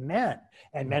interaction with men.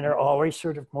 And men are always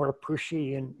sort of more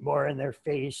pushy and more in their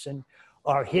face and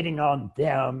are hitting on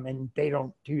them, and they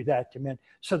don't do that to men.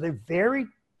 So they're very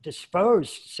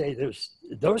disposed to say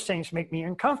those things make me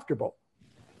uncomfortable.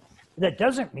 That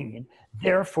doesn't mean,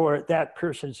 therefore, that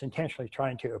person's intentionally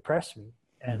trying to oppress me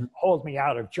and hold me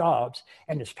out of jobs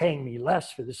and is paying me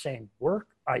less for the same work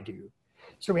I do.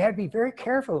 So we have to be very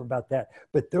careful about that.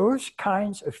 But those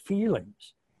kinds of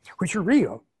feelings, which are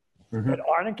real, that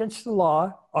aren't against the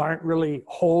law, aren't really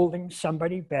holding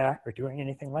somebody back or doing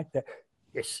anything like that.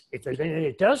 If there's anything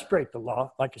that does break the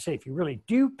law, like I say, if you really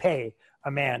do pay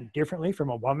a man differently from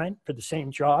a woman for the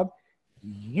same job,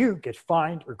 you get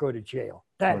fined or go to jail.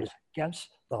 That is against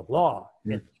the law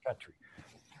in this country.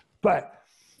 But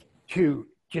to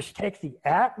just take the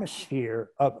atmosphere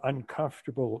of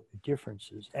uncomfortable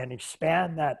differences and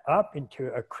expand that up into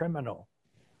a criminal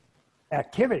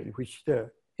activity, which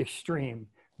the extreme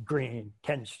green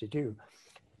tends to do,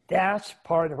 that's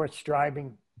part of what's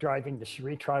driving this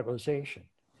retribalization.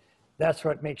 That's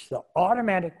what makes the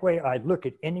automatic way I look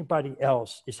at anybody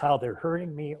else is how they're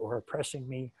hurting me or oppressing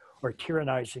me or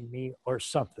tyrannizing me or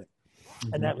something.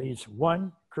 And that leaves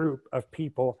one group of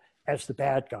people as the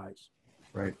bad guys.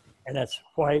 Right. And that's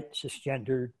white,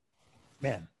 cisgendered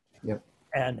men. Yep.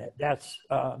 And that's,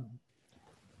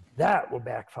 that will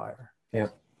backfire.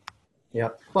 Yep. Yeah.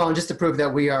 Well, and just to prove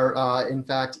that we are, in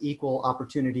fact, equal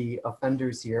opportunity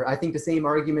offenders here, I think the same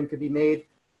argument could be made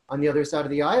on the other side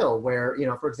of the aisle where, you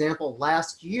know, for example,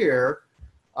 last year,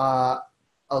 the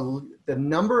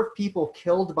number of people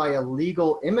killed by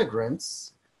illegal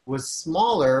immigrants was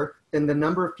smaller than the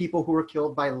number of people who were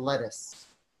killed by lettuce.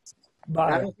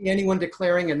 I don't see anyone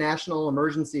declaring a national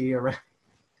emergency around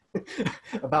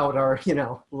about our, you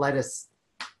know, lettuce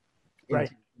in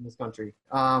this country.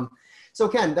 So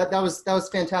Ken, that was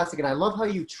fantastic, and I love how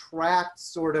you tracked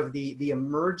sort of the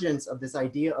emergence of this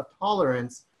idea of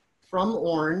tolerance from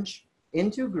orange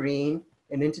into green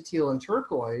and into teal and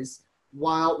turquoise,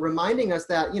 while reminding us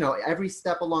that, you know, every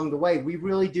step along the way, we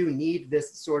really do need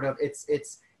this sort of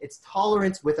it's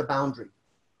tolerance with a boundary.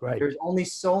 Right. There's only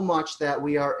so much that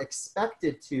we are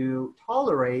expected to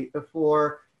tolerate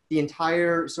before the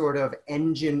entire sort of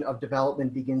engine of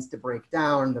development begins to break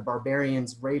down. The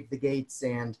barbarians raid the gates,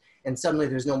 and suddenly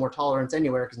there's no more tolerance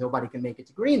anywhere because nobody can make it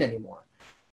to green anymore.